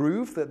anterior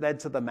groove that led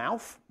to the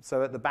mouth,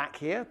 so at the back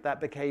here,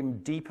 that became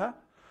deeper.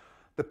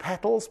 The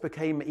petals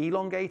became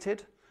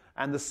elongated,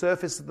 and the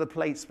surface of the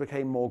plates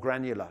became more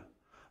granular.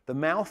 The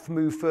mouth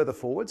moved further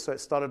forward, so it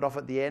started off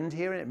at the end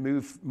here, and it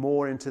moved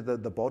more into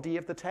the body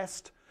of the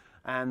test.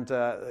 And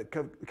a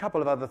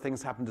couple of other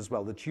things happened as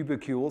well. The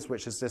tubercules,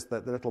 which is just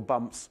the little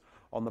bumps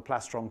on the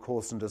plastron,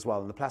 coarsened as well.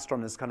 And the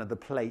plastron is kind of the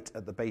plate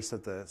at the base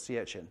of the sea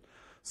urchin.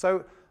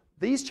 So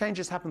these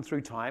changes happen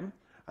through time,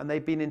 and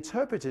they've been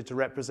interpreted to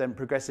represent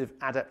progressive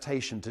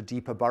adaptation to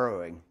deeper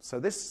burrowing. So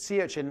this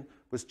sea urchin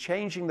was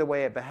changing the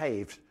way it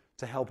behaved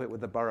to help it with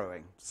the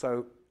burrowing.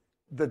 So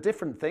the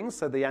different things,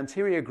 so the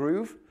anterior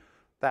groove,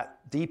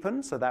 that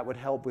deepened, so that would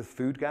help with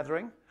food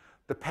gathering.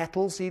 The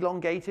petals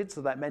elongated,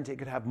 so that meant it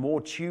could have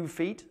more tube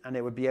feet, and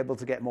it would be able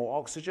to get more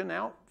oxygen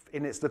out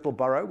in its little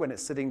burrow when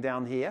it's sitting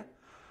down here.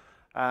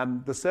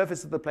 The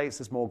surface of the plates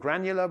is more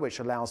granular, which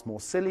allows more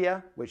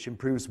cilia, which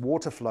improves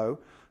water flow.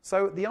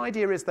 So the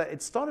idea is that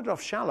it started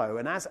off shallow,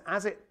 and as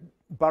it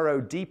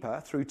burrowed deeper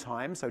through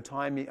time, so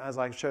time, as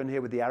I've shown here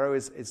with the arrow,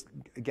 is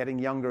getting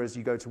younger as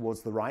you go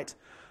towards the right,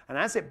 and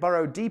as it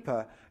burrowed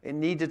deeper, it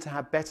needed to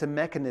have better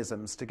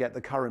mechanisms to get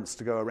the currents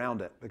to go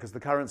around it, because the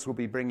currents will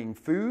be bringing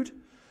food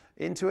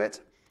into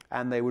it,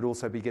 and they would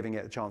also be giving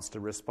it a chance to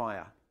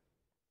respire.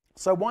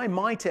 So why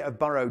might it have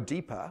burrowed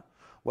deeper?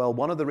 Well,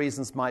 one of the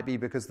reasons might be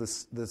because the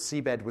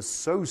seabed was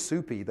so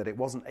soupy that it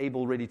wasn't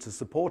able really to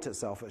support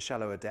itself at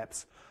shallower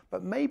depths.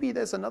 But maybe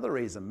there's another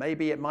reason.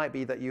 Maybe it might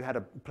be that you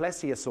had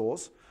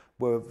plesiosaurs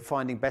were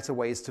finding better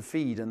ways to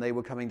feed, and they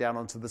were coming down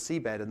onto the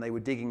seabed and they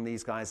were digging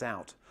these guys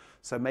out.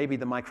 So maybe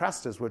the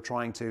micrastas were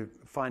trying to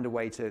find a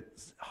way to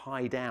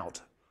hide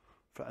out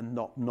and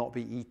not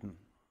be eaten.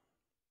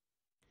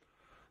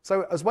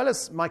 So as well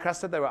as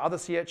micrasta, there are other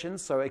sea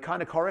urchins. So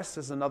echinocoris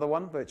is another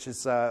one, which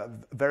is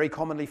very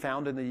commonly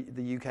found in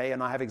the UK,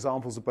 and I have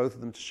examples of both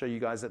of them to show you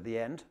guys at the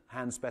end,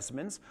 hand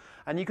specimens.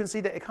 And you can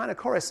see that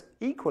echinocoris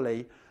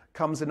equally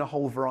comes in a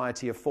whole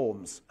variety of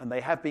forms, and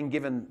they have been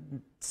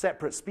given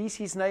separate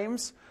species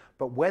names,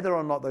 but whether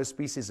or not those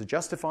species are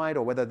justified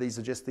or whether these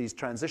are just these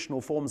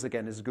transitional forms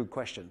again is a good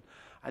question.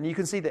 And you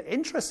can see that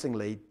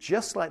interestingly,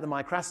 just like the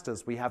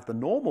micrastas, we have the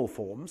normal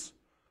forms.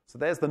 So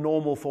there's the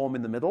normal form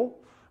in the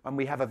middle, and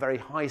we have a very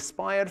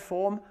high-spired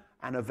form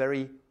and a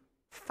very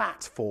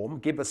fat form,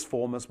 gibbous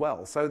form as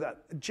well. So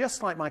that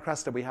just like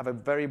micrasta, we have a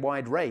very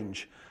wide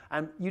range.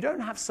 And you don't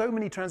have so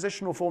many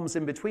transitional forms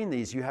in between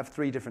these. You have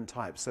 3 different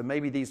types. So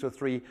maybe these were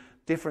 3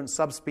 different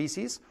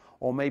subspecies,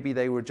 or maybe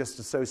they were just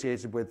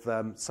associated with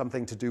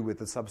something to do with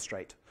the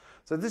substrate.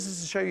 So this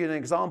is to show you an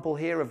example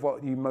here of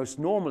what you most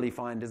normally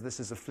find is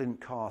this is a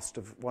flint cast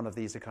of one of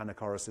these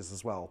echinocorises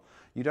as well.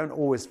 You don't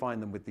always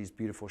find them with these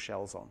beautiful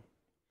shells on.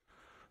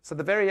 So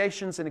the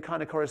variations in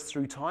echinocoris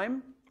through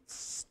time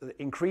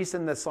increase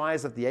in the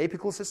size of the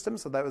apical system.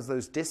 So that was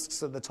those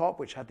discs at the top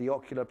which had the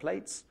ocular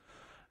plates,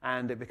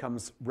 and it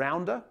becomes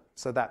rounder.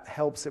 So that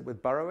helps it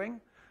with burrowing,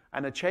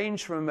 and a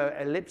change from an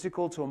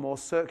elliptical to a more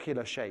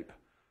circular shape,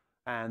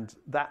 and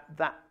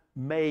that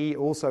may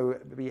also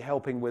be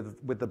helping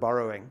with the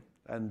burrowing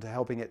and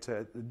helping it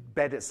to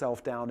bed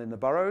itself down in the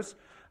burrows,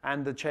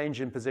 and the change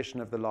in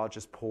position of the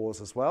largest pores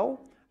as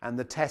well, and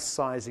the test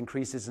size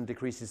increases and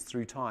decreases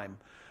through time.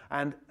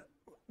 And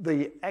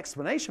the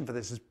explanation for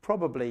this is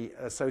probably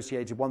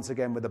associated once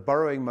again with the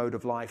burrowing mode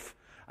of life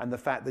and the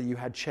fact that you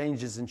had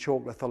changes in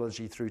chalk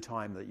lithology through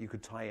time that you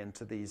could tie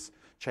into these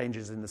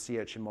changes in the sea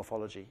urchin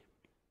morphology.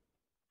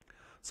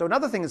 So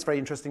another thing that's very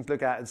interesting to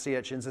look at in sea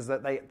urchins is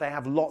that they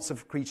have lots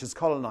of creatures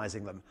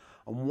colonizing them.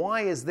 And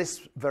why is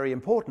this very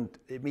important?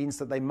 It means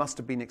that they must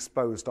have been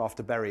exposed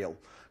after burial.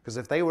 Because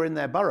if they were in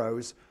their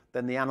burrows,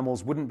 then the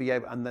animals wouldn't be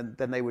able, and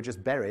then they were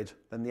just buried.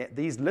 Then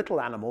these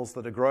little animals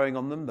that are growing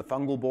on them, the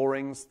fungal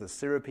borings, the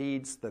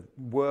cirripedes, the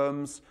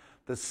worms,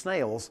 the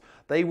snails,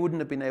 they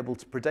wouldn't have been able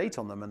to predate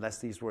on them unless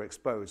these were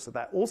exposed. So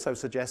that also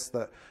suggests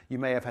that you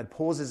may have had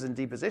pauses in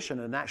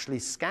deposition and actually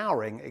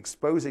scouring,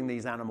 exposing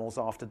these animals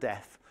after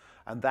death.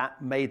 And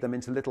that made them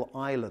into little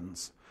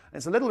islands. And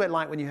it's a little bit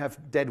like when you have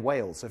dead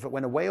whales.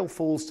 When a whale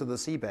falls to the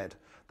seabed,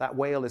 that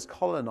whale is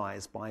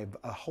colonized by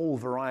a whole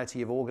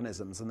variety of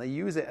organisms, and they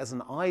use it as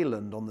an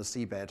island on the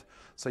seabed.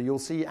 So you'll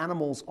see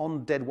animals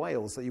on dead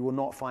whales that you will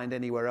not find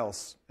anywhere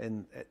else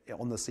on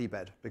the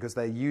seabed, because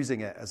they're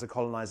using it as a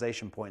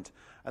colonization point.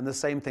 And the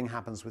same thing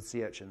happens with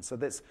sea urchins. So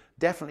that's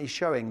definitely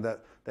showing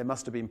that there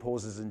must have been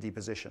pauses in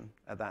deposition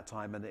at that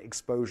time and the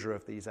exposure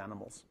of these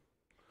animals.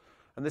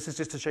 And this is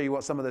just to show you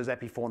what some of those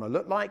epifauna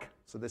look like.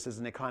 So this is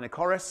an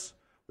echinocoris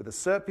with a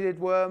serpulid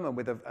worm and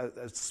with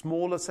a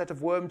smaller set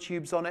of worm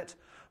tubes on it.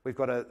 We've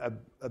got a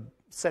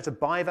set of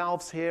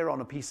bivalves here on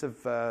a piece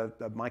of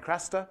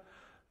micrasta.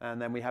 And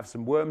then we have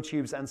some worm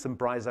tubes and some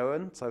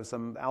bryozoan, so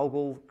some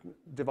algal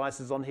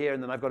devices on here.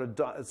 And then I've got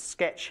a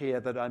sketch here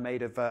that I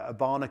made of a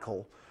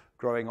barnacle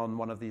growing on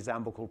one of these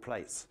umbilical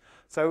plates.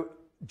 So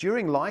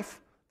during life,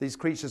 these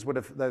creatures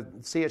the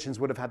sea urchins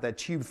would have had their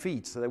tube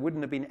feet, so there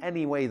wouldn't have been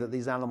any way that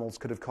these animals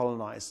could have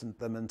colonized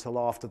them until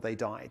after they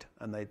died,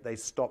 and they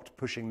stopped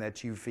pushing their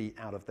tube feet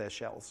out of their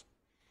shells.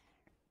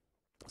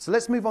 So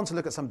let's move on to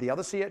look at some of the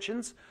other sea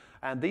urchins,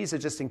 and these are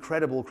just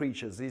incredible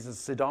creatures. These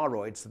are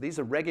sidaroids, so these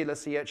are regular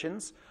sea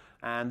urchins,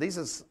 and these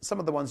are some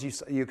of the ones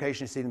you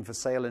occasionally see them for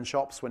sale in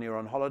shops when you're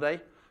on holiday,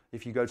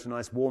 if you go to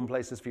nice warm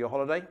places for your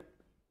holiday.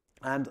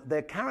 And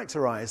they're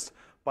characterized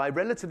by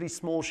relatively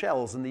small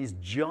shells and these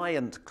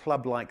giant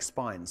club-like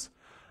spines.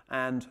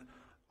 And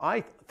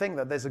I think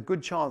that there's a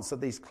good chance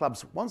that these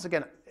clubs, once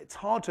again, it's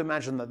hard to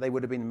imagine that they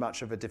would have been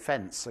much of a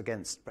defense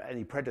against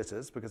any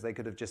predators, because they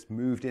could have just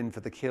moved in for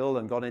the kill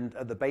and gone in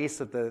at the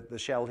base of the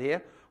shell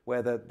here,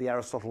 where the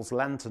Aristotle's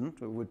lantern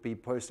would be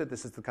posted.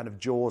 This is the kind of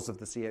jaws of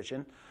the sea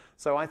urchin.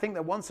 So I think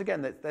that once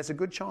again, that there's a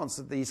good chance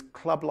that these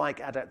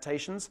club-like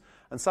adaptations,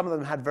 and some of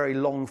them had very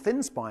long,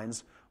 thin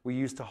spines, were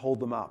used to hold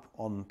them up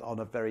on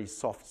a very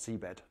soft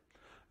seabed.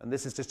 And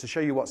this is just to show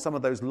you what some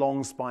of those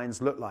long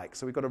spines look like.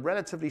 So we've got a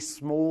relatively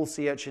small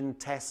sea urchin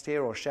test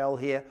here, or shell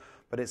here,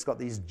 but it's got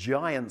these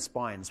giant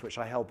spines, which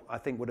I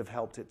think would have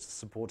helped it to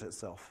support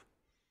itself.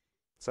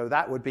 So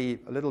that would be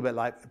a little bit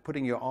like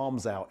putting your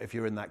arms out if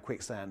you're in that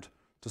quicksand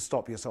to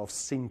stop yourself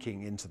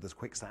sinking into the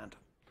quicksand.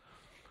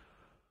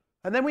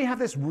 And then we have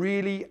this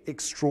really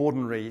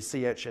extraordinary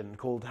sea urchin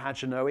called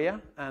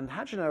Hagenoia. And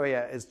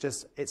Hagenoia is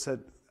it's a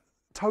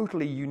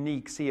totally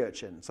unique sea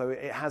urchin. So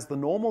it has the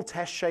normal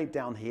test shape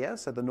down here,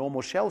 so the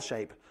normal shell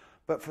shape,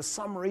 but for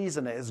some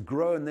reason it has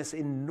grown this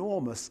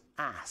enormous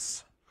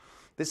ass.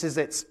 This is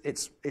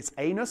its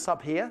anus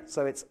up here,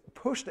 so it's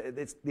pushed.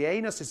 The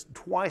anus is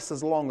twice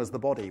as long as the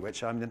body,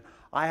 which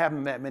I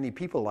haven't met many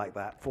people like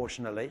that,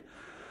 fortunately.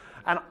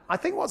 And I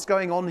think what's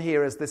going on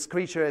here is this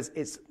creature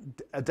it's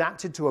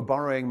adapted to a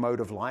burrowing mode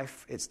of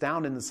life. It's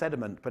down in the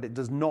sediment, but it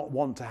does not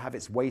want to have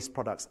its waste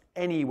products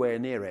anywhere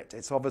near it.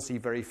 It's obviously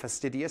very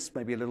fastidious,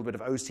 maybe a little bit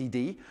of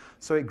OCD.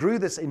 So it grew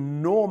this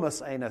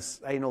enormous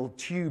anal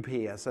tube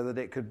here so that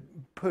it could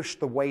push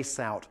the waste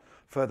out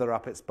further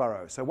up its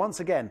burrow. So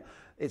once again,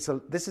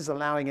 this is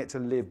allowing it to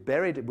live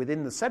buried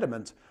within the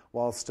sediment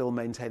while still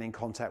maintaining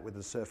contact with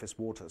the surface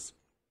waters.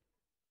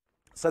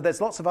 So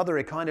there's lots of other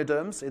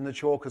echinoderms in the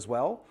chalk as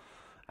well.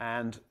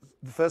 And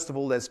first of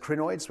all, there's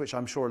crinoids, which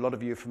I'm sure a lot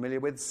of you are familiar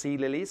with, sea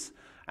lilies.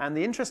 And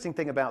the interesting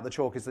thing about the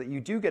chalk is that you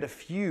do get a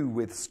few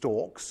with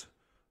stalks,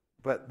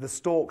 but the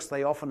stalks,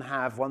 they often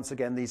have, once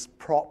again, these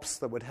props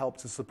that would help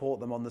to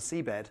support them on the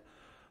seabed.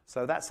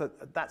 So that's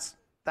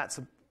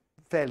a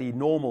fairly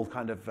normal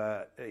kind of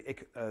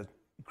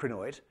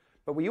crinoid.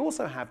 But we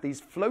also have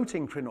these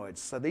floating crinoids.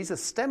 So these are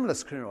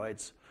stemless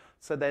crinoids.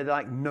 So they're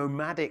like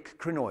nomadic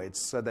crinoids.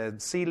 So they're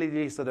sea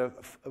lilies that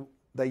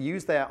they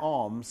use their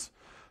arms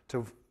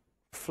to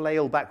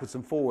flail backwards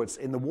and forwards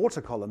in the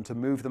water column to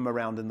move them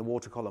around in the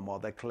water column while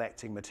they're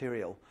collecting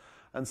material.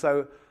 And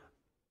so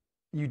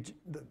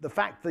the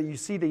fact that you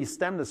see these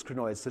stemless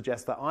crinoids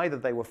suggests that either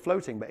they were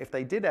floating, but if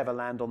they did ever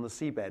land on the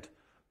seabed,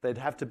 they'd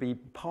have to be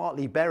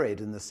partly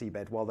buried in the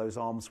seabed while those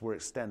arms were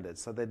extended.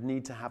 So they'd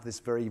need to have this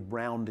very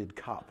rounded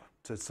cup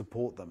to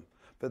support them.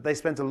 But they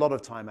spent a lot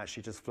of time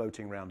actually just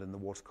floating around in the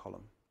water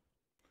column.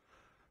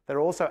 There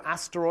are also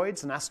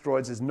asteroids, and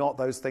asteroids is not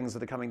those things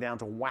that are coming down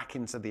to whack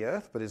into the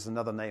Earth, but is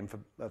another name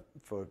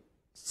for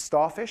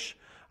starfish.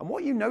 And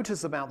what you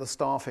notice about the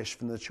starfish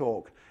from the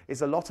chalk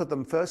is a lot of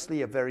them,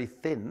 firstly, are very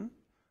thin,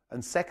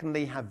 and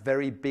secondly, have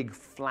very big,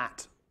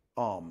 flat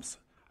arms.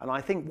 And I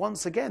think,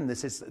 once again,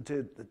 it's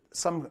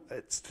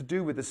to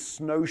do with the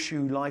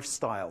snowshoe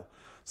lifestyle.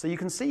 So you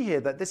can see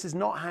here that this is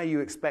not how you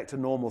expect a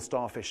normal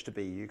starfish to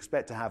be. You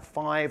expect to have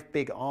 5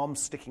 big arms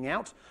sticking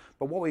out,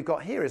 but what we've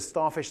got here is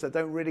starfish that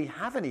don't really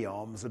have any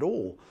arms at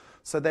all.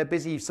 So they're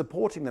busy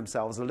supporting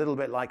themselves a little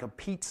bit like a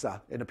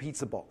pizza in a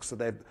pizza box. So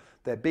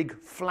they're big,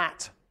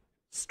 flat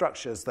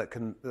structures that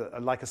can,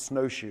 like a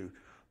snowshoe,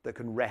 that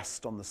can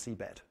rest on the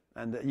seabed.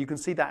 And you can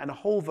see that in a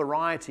whole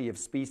variety of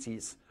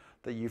species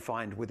that you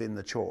find within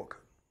the chalk.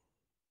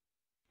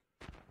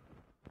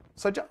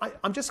 So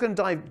I'm just going to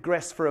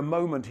digress for a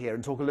moment here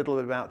and talk a little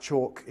bit about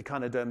chalk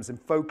echinoderms in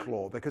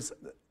folklore, because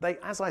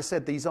as I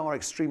said, these are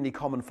extremely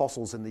common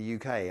fossils in the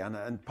UK,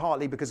 and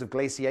partly because of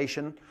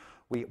glaciation,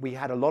 we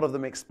had a lot of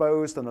them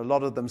exposed, and a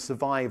lot of them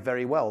survive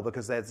very well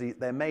because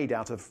they're made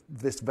out of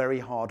this very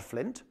hard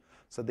flint.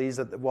 So these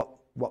are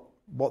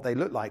what they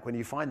look like when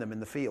you find them in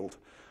the field.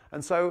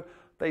 And so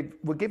they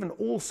were given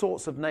all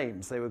sorts of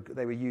names. They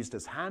were used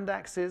as hand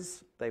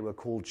axes, they were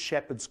called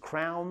shepherd's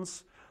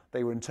crowns,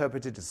 they were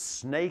interpreted as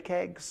snake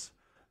eggs,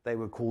 they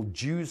were called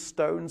Jew's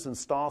stones and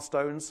star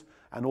stones,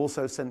 and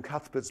also St.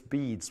 Cuthbert's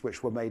beads,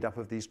 which were made up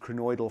of these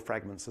crinoidal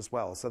fragments as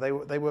well. So they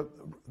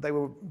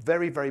were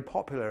very, very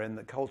popular in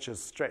the cultures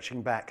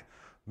stretching back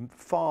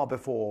far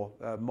before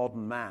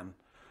modern man.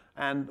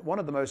 And one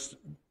of the most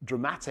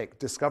dramatic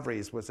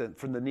discoveries was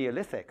from the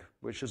Neolithic,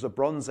 which is a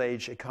Bronze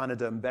Age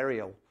echinoderm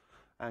burial.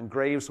 And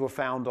graves were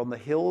found on the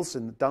hills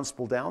in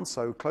Dunstable Downs,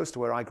 so close to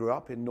where I grew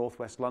up in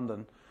northwest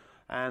London.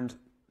 And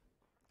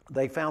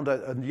they found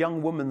a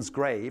young woman's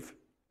grave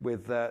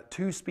with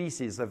 2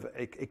 species of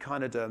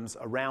echinoderms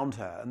around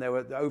her. And there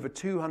were over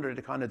 200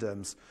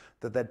 echinoderms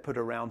that they'd put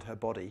around her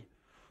body.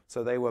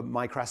 So they were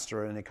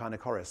Micrastera and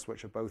Echinocoris,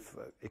 which are both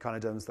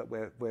echinoderms that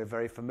we're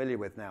very familiar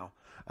with now.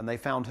 And they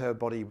found her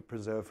body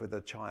preserved with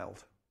a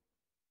child.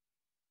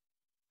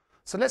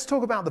 So let's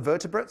talk about the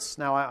vertebrates.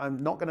 Now,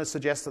 I'm not going to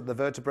suggest that the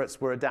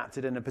vertebrates were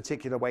adapted in a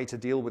particular way to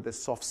deal with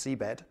this soft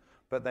seabed,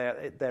 but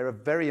they're a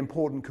very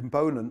important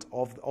component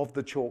of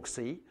the chalk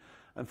sea.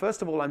 And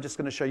first of all, I'm just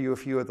going to show you a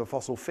few of the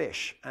fossil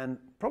fish. And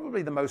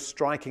probably the most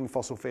striking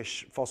fossil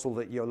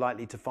that you're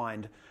likely to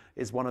find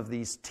is one of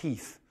these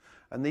teeth.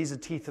 And these are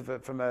teeth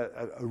from a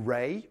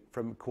ray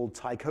called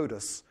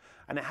Tychodus.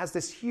 And it has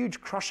this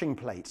huge crushing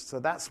plate. So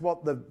that's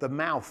what the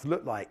mouth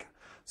looked like.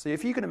 So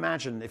if you can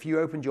imagine, if you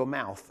opened your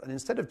mouth, and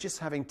instead of just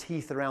having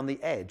teeth around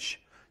the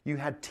edge, you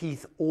had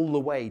teeth all the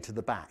way to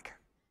the back.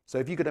 So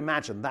if you could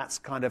imagine, that's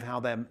kind of how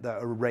the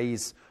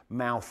ray's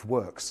mouth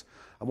works.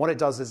 And what it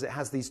does is it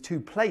has these 2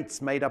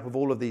 plates made up of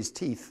all of these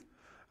teeth,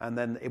 and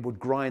then it would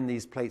grind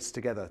these plates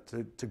together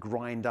to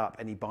grind up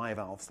any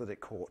bivalves that it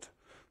caught.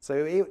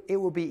 So it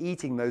would be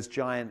eating those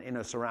giant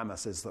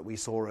inoceramises that we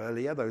saw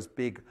earlier, those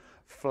big,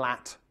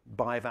 flat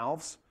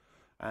bivalves.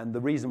 And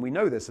the reason we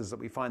know this is that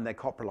we find their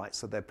coprolites,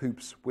 so their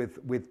poops,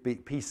 with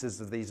big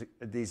pieces of these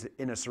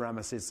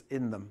inoceramises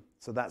in them.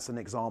 So that's an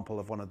example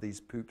of one of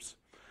these poops.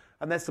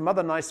 And there's some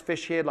other nice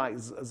fish here, like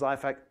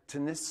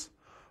Xiphactinus,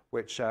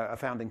 which are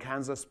found in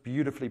Kansas,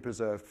 beautifully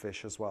preserved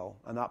fish as well,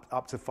 and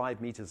up to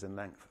 5 meters in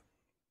length.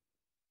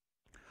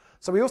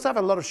 So we also have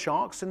a lot of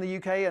sharks in the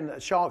UK,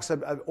 and sharks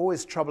are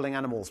always troubling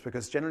animals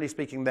because generally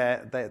speaking,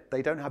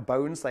 they don't have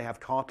bones, they have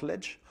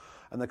cartilage.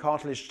 and the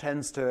cartilage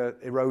tends to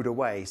erode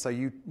away, so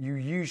you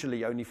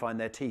usually only find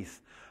their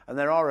teeth. And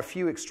there are a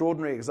few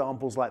extraordinary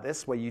examples like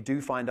this where you do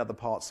find other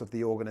parts of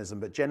the organism,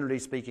 but generally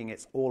speaking,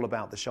 it's all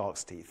about the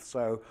shark's teeth.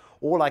 So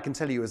all I can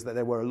tell you is that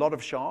there were a lot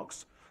of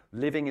sharks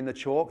living in the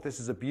chalk. This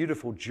is a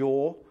beautiful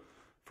jaw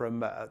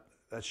from a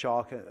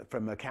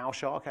cow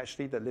shark,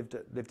 actually, that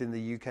lived in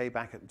the UK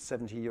back at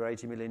 70 or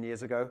 80 million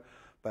years ago,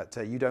 but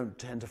you don't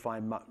tend to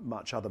find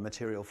much other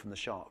material from the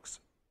sharks.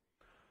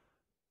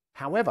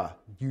 However,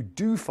 you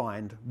do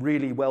find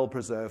really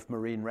well-preserved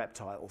marine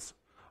reptiles.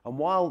 And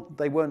while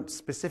they weren't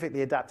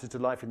specifically adapted to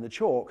life in the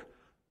chalk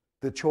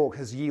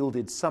has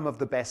yielded some of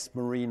the best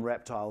marine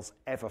reptiles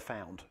ever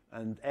found.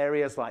 And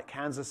areas like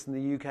Kansas in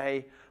the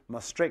UK,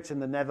 Maastricht in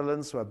the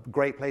Netherlands were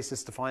great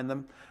places to find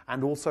them,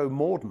 and also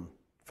Morden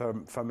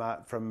from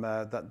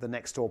the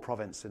next door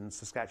province in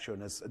Saskatchewan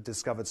has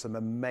discovered some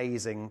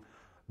amazing,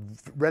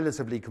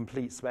 relatively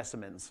complete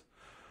specimens.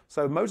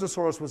 So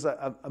Mosasaurus was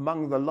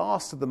among the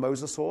last of the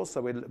mosasaurs,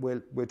 so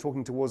we're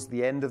talking towards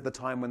the end of the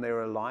time when they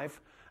were alive,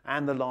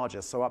 and the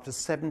largest, so up to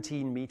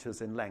 17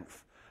 meters in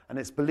length. And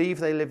it's believed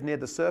they live near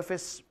the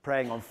surface,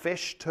 preying on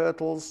fish,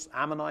 turtles,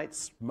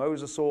 ammonites,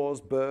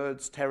 mosasaurs,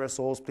 birds,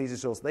 pterosaurs,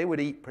 plesiosaurs. They would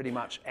eat pretty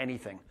much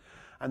anything.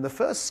 And the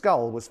first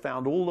skull was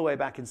found all the way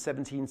back in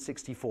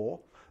 1764.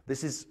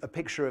 This is a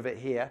picture of it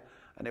here,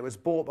 and it was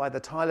bought by the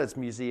Tyler's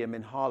Museum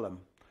in Haarlem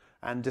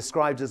and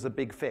described as a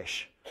big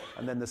fish.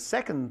 And then the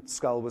second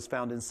skull was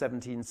found in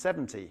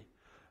 1770.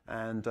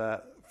 And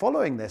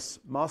following this,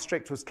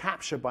 Maastricht was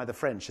captured by the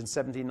French in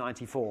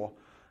 1794,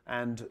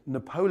 and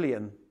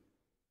Napoleon,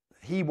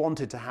 he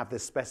wanted to have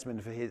this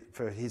specimen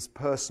for his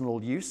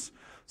personal use.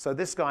 So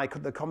this guy,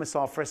 the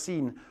Commissar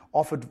Fressine,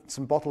 offered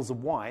some bottles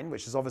of wine,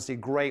 which is obviously a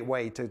great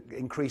way to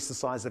increase the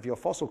size of your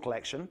fossil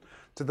collection,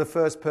 to the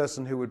first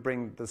person who would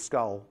bring the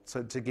skull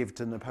to give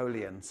to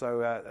Napoleon.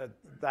 So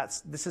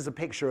this is a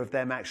picture of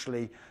them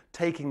actually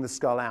taking the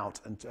skull out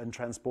and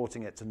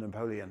transporting it to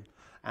Napoleon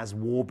as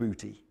war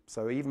booty.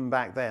 So even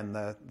back then,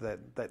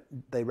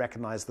 they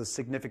recognized the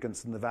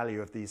significance and the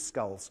value of these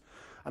skulls.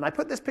 And I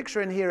put this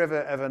picture in here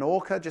of an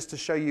orca just to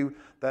show you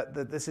that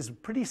this is a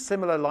pretty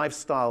similar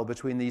lifestyle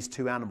between these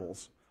two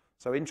animals.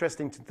 So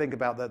interesting to think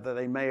about that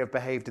they may have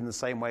behaved in the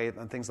same way,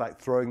 and things like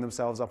throwing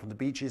themselves up on the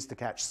beaches to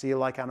catch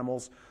seal-like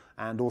animals,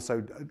 and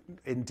also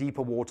in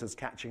deeper waters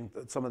catching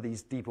some of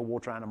these deeper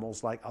water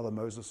animals like other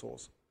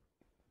mosasaurs.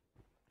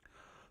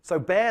 So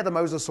bear the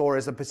mosasaur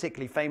is a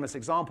particularly famous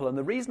example, and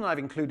the reason I've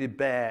included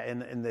bear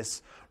in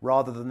this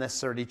rather than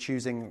necessarily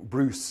choosing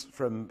Bruce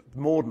from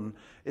Morden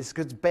is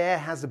because bear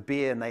has a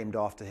beer named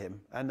after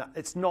him, and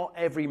it's not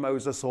every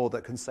mosasaur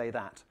that can say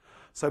that.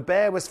 So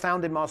bear was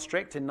found in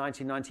Maastricht in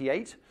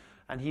 1998,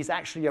 and he's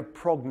actually a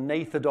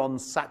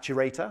prognathodon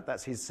saturator.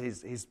 That's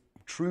his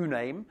true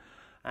name,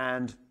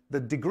 and the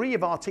degree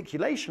of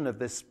articulation of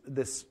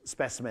this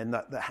specimen,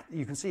 that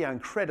you can see how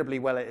incredibly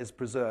well it is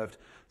preserved,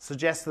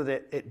 suggests that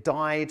it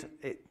died,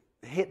 it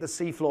hit the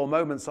seafloor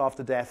moments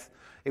after death.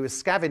 It was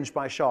scavenged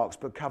by sharks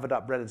but covered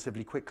up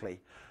relatively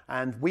quickly.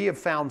 And we have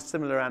found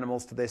similar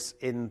animals to this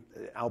in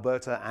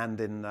Alberta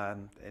and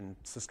in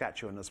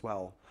Saskatchewan as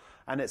well.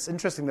 And it's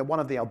interesting that one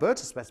of the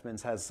Alberta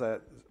specimens has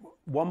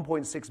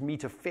 1.6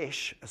 meter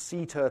fish, a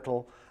sea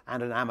turtle,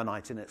 and an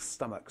ammonite in its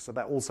stomach. So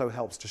that also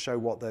helps to show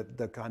what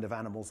the kind of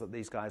animals that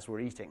these guys were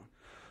eating.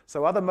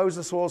 So other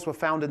mosasaurs were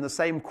found in the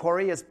same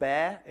quarry as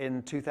bear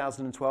in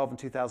 2012 and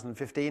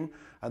 2015,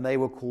 and they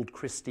were called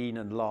Christine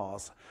and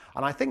Lars.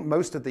 And I think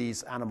most of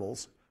these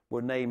animals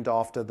were named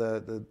after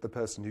the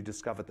person who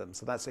discovered them.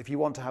 So that's, if you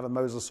want to have a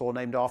mosasaur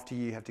named after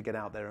you, you have to get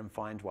out there and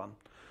find one.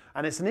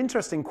 And it's an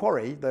interesting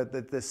quarry.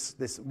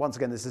 Once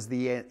again, this is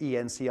the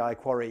ENCI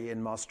quarry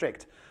in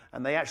Maastricht.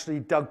 And they actually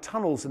dug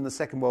tunnels in the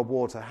Second World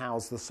War to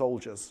house the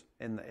soldiers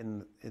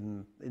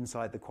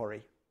inside the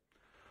quarry.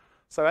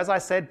 So as I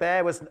said,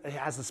 bear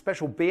has a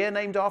special beer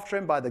named after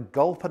him by the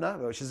Gulpener,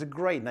 which is a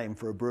great name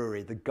for a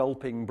brewery, the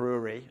Gulping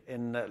Brewery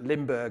in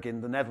Limburg in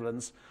the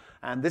Netherlands.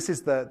 And this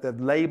is the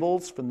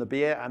labels from the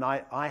beer, and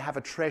I have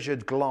a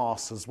treasured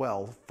glass as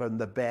well from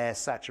the Bear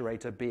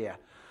Saturator beer.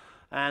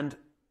 And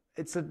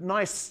it's a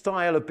nice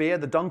style of beer,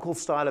 the Dunkel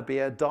style of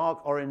beer,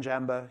 dark orange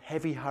amber,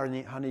 heavy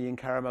honey and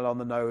caramel on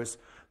the nose,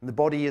 and the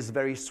body is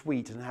very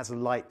sweet and has a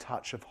light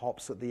touch of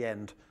hops at the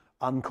end,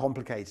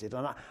 uncomplicated.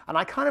 And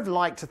I kind of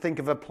like to think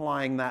of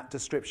applying that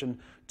description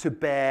to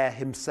bear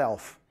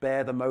himself,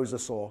 Bear the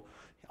mosasaur.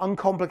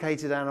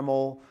 Uncomplicated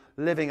animal,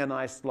 living a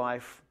nice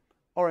life,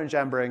 orange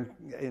amber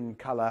in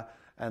color,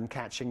 and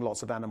catching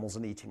lots of animals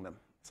and eating them.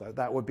 So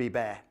that would be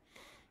bear.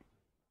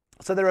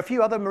 So there are a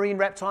few other marine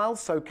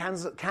reptiles. So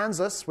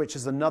Kansas, which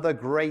is another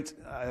great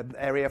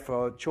area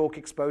for chalk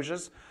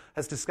exposures,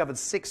 has discovered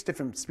 6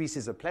 different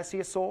species of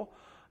plesiosaur.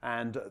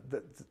 And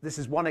this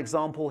is one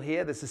example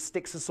here. This is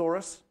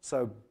Styxosaurus,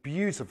 so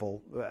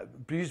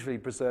beautifully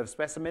preserved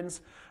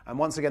specimens. And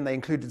once again, they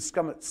included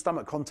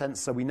stomach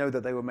contents, so we know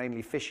that they were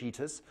mainly fish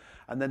eaters.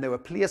 And then there were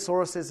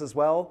Pleosauruses as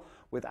well,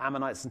 with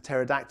ammonites and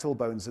pterodactyl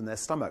bones in their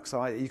stomach.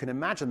 So you can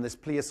imagine this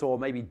plesiosaur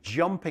maybe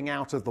jumping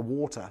out of the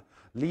water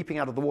leaping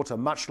out of the water,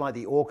 much like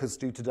the orcas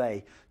do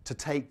today, to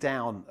take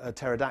down a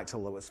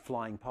pterodactyl that was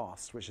flying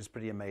past, which is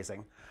pretty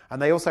amazing.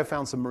 And they also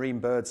found some marine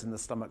birds in the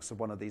stomachs of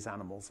one of these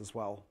animals as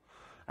well.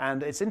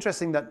 And it's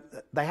interesting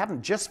that they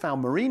haven't just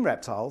found marine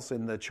reptiles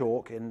in the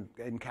chalk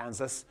in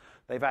Kansas.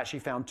 They've actually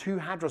found 2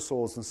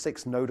 hadrosaurs and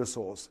 6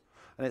 nodosaurs.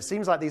 And it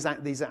seems like these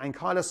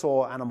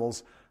ankylosaur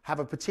animals have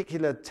a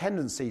particular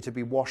tendency to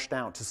be washed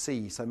out to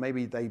sea, so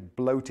maybe they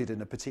bloated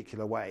in a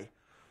particular way.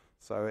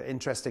 So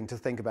interesting to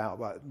think about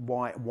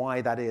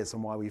why that is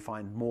and why we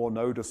find more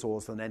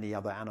nodosaurs than any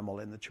other animal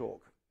in the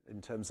chalk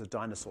in terms of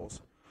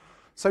dinosaurs.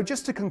 So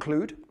just to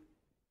conclude,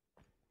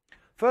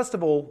 first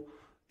of all,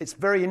 it's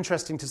very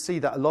interesting to see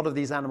that a lot of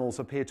these animals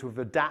appear to have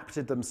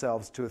adapted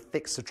themselves to a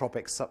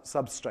thixotropic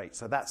substrate.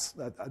 So that's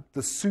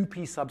the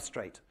soupy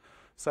substrate.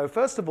 So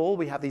first of all,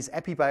 we have these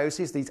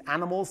epibioses, these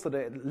animals that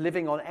are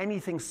living on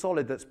anything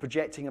solid that's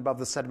projecting above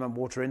the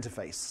sediment-water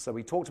interface. So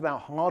we talked about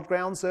hard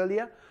grounds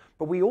earlier,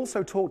 but we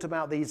also talked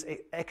about these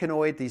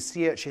echinoid, these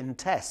sea urchin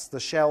tests,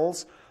 the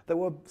shells that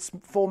were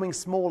forming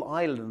small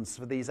islands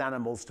for these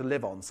animals to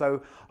live on.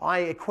 So I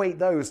equate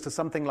those to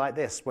something like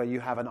this, where you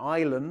have an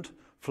island,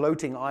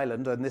 floating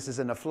island, and this is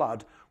in a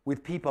flood,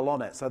 with people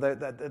on it. So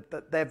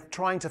they're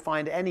trying to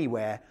find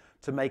anywhere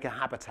to make a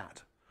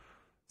habitat.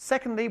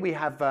 Secondly, we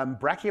have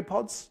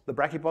brachiopods, the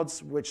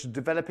brachiopods which are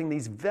developing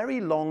these very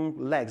long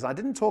legs. I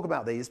didn't talk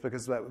about these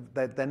because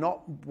they're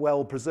not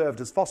well preserved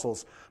as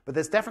fossils, but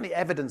there's definitely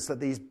evidence that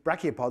these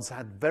brachiopods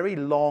had very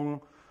long,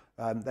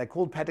 they're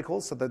called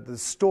pedicles, so the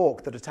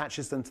stalk that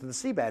attaches them to the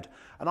seabed.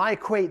 And I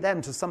equate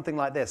them to something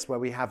like this, where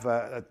we have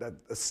a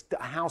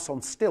house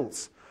on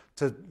stilts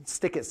to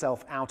stick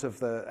itself out of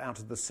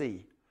the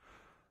sea.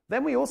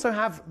 Then we also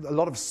have a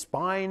lot of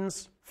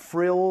spines,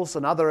 frills,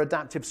 and other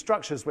adaptive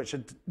structures which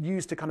are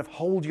used to kind of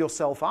hold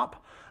yourself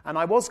up. And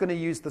I was going to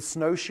use the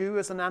snowshoe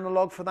as an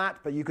analog for that,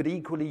 but you could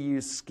equally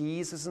use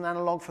skis as an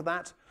analog for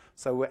that.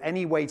 So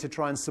any way to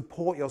try and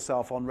support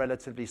yourself on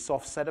relatively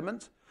soft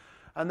sediment.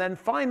 And then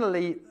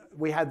finally,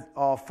 we had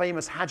our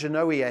famous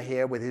Hagenoia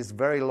here with his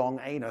very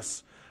long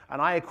anus.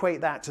 And I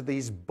equate that to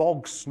these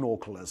bog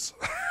snorkelers,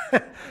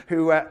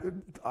 who,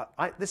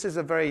 this is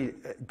a very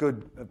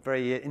good,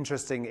 very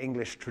interesting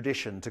English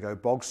tradition to go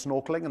bog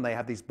snorkeling, and they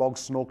have these bog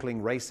snorkeling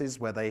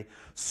races where they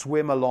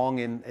swim along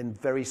in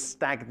very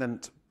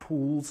stagnant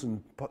pools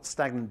and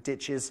stagnant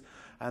ditches,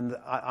 and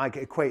I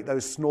equate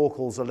those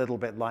snorkels a little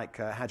bit like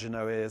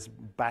Hagenoia's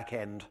back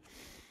end.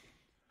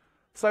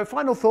 So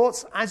final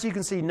thoughts, as you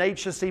can see,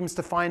 nature seems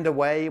to find a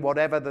way,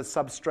 whatever the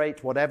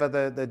substrate, whatever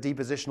the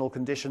depositional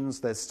conditions,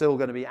 there's still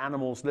going to be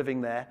animals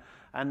living there.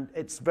 And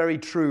it's very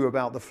true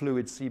about the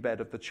fluid seabed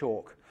of the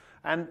chalk.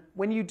 And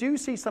when you do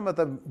see some of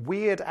the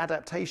weird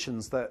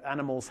adaptations that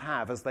animals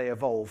have as they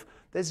evolve,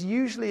 there's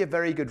usually a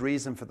very good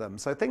reason for them.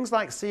 So things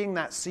like seeing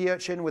that sea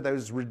urchin with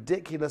those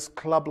ridiculous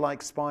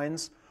club-like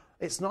spines,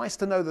 it's nice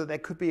to know that there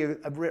could be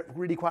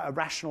really quite a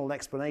rational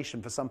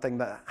explanation for something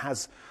that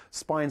has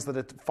spines that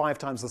are 5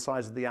 times the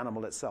size of the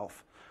animal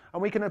itself.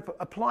 And we can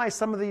apply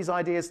some of these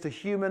ideas to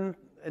human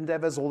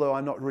endeavors, although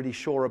I'm not really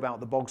sure about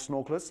the bog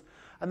snorkelers.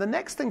 And the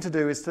next thing to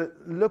do is to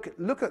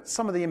look at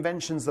some of the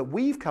inventions that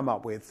we've come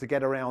up with to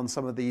get around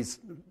some of these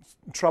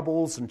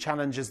troubles and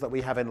challenges that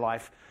we have in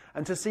life,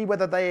 and to see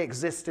whether they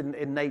exist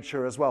in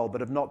nature as well, but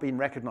have not been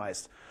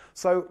recognized.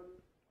 So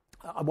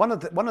one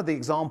of the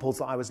examples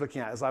that I was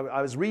looking at is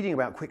I was reading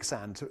about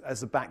quicksand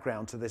as a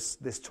background to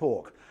this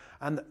talk,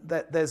 and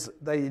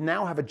they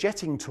now have a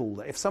jetting tool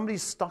that if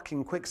somebody's stuck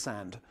in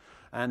quicksand,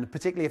 and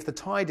particularly if the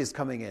tide is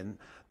coming in,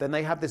 then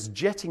they have this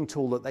jetting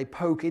tool that they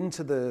poke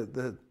into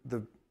the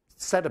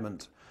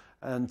sediment,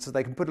 and so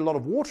they can put a lot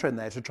of water in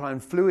there to try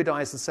and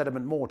fluidize the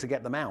sediment more to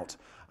get them out.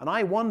 And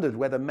I wondered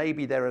whether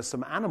maybe there are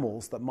some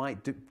animals that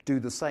might do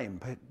the same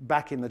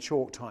back in the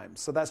chalk times.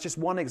 So that's just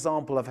one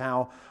example of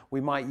how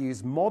we might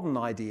use modern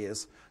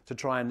ideas to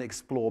try and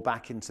explore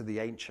back into the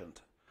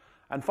ancient.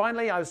 And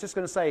finally, I was just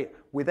going to say,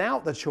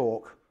 without the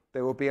chalk,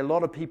 there would be a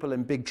lot of people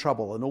in big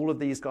trouble, and all of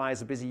these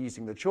guys are busy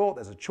using the chalk.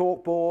 There's a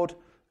chalkboard.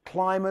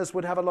 Climbers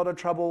would have a lot of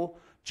trouble.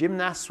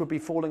 Gymnasts would be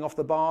falling off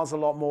the bars a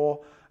lot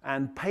more,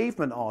 and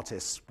pavement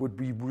artists would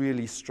be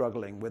really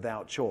struggling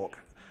without chalk.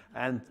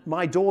 And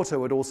my daughter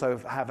would also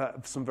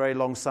have some very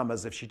long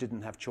summers if she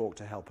didn't have chalk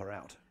to help her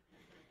out.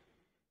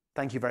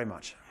 Thank you very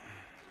much.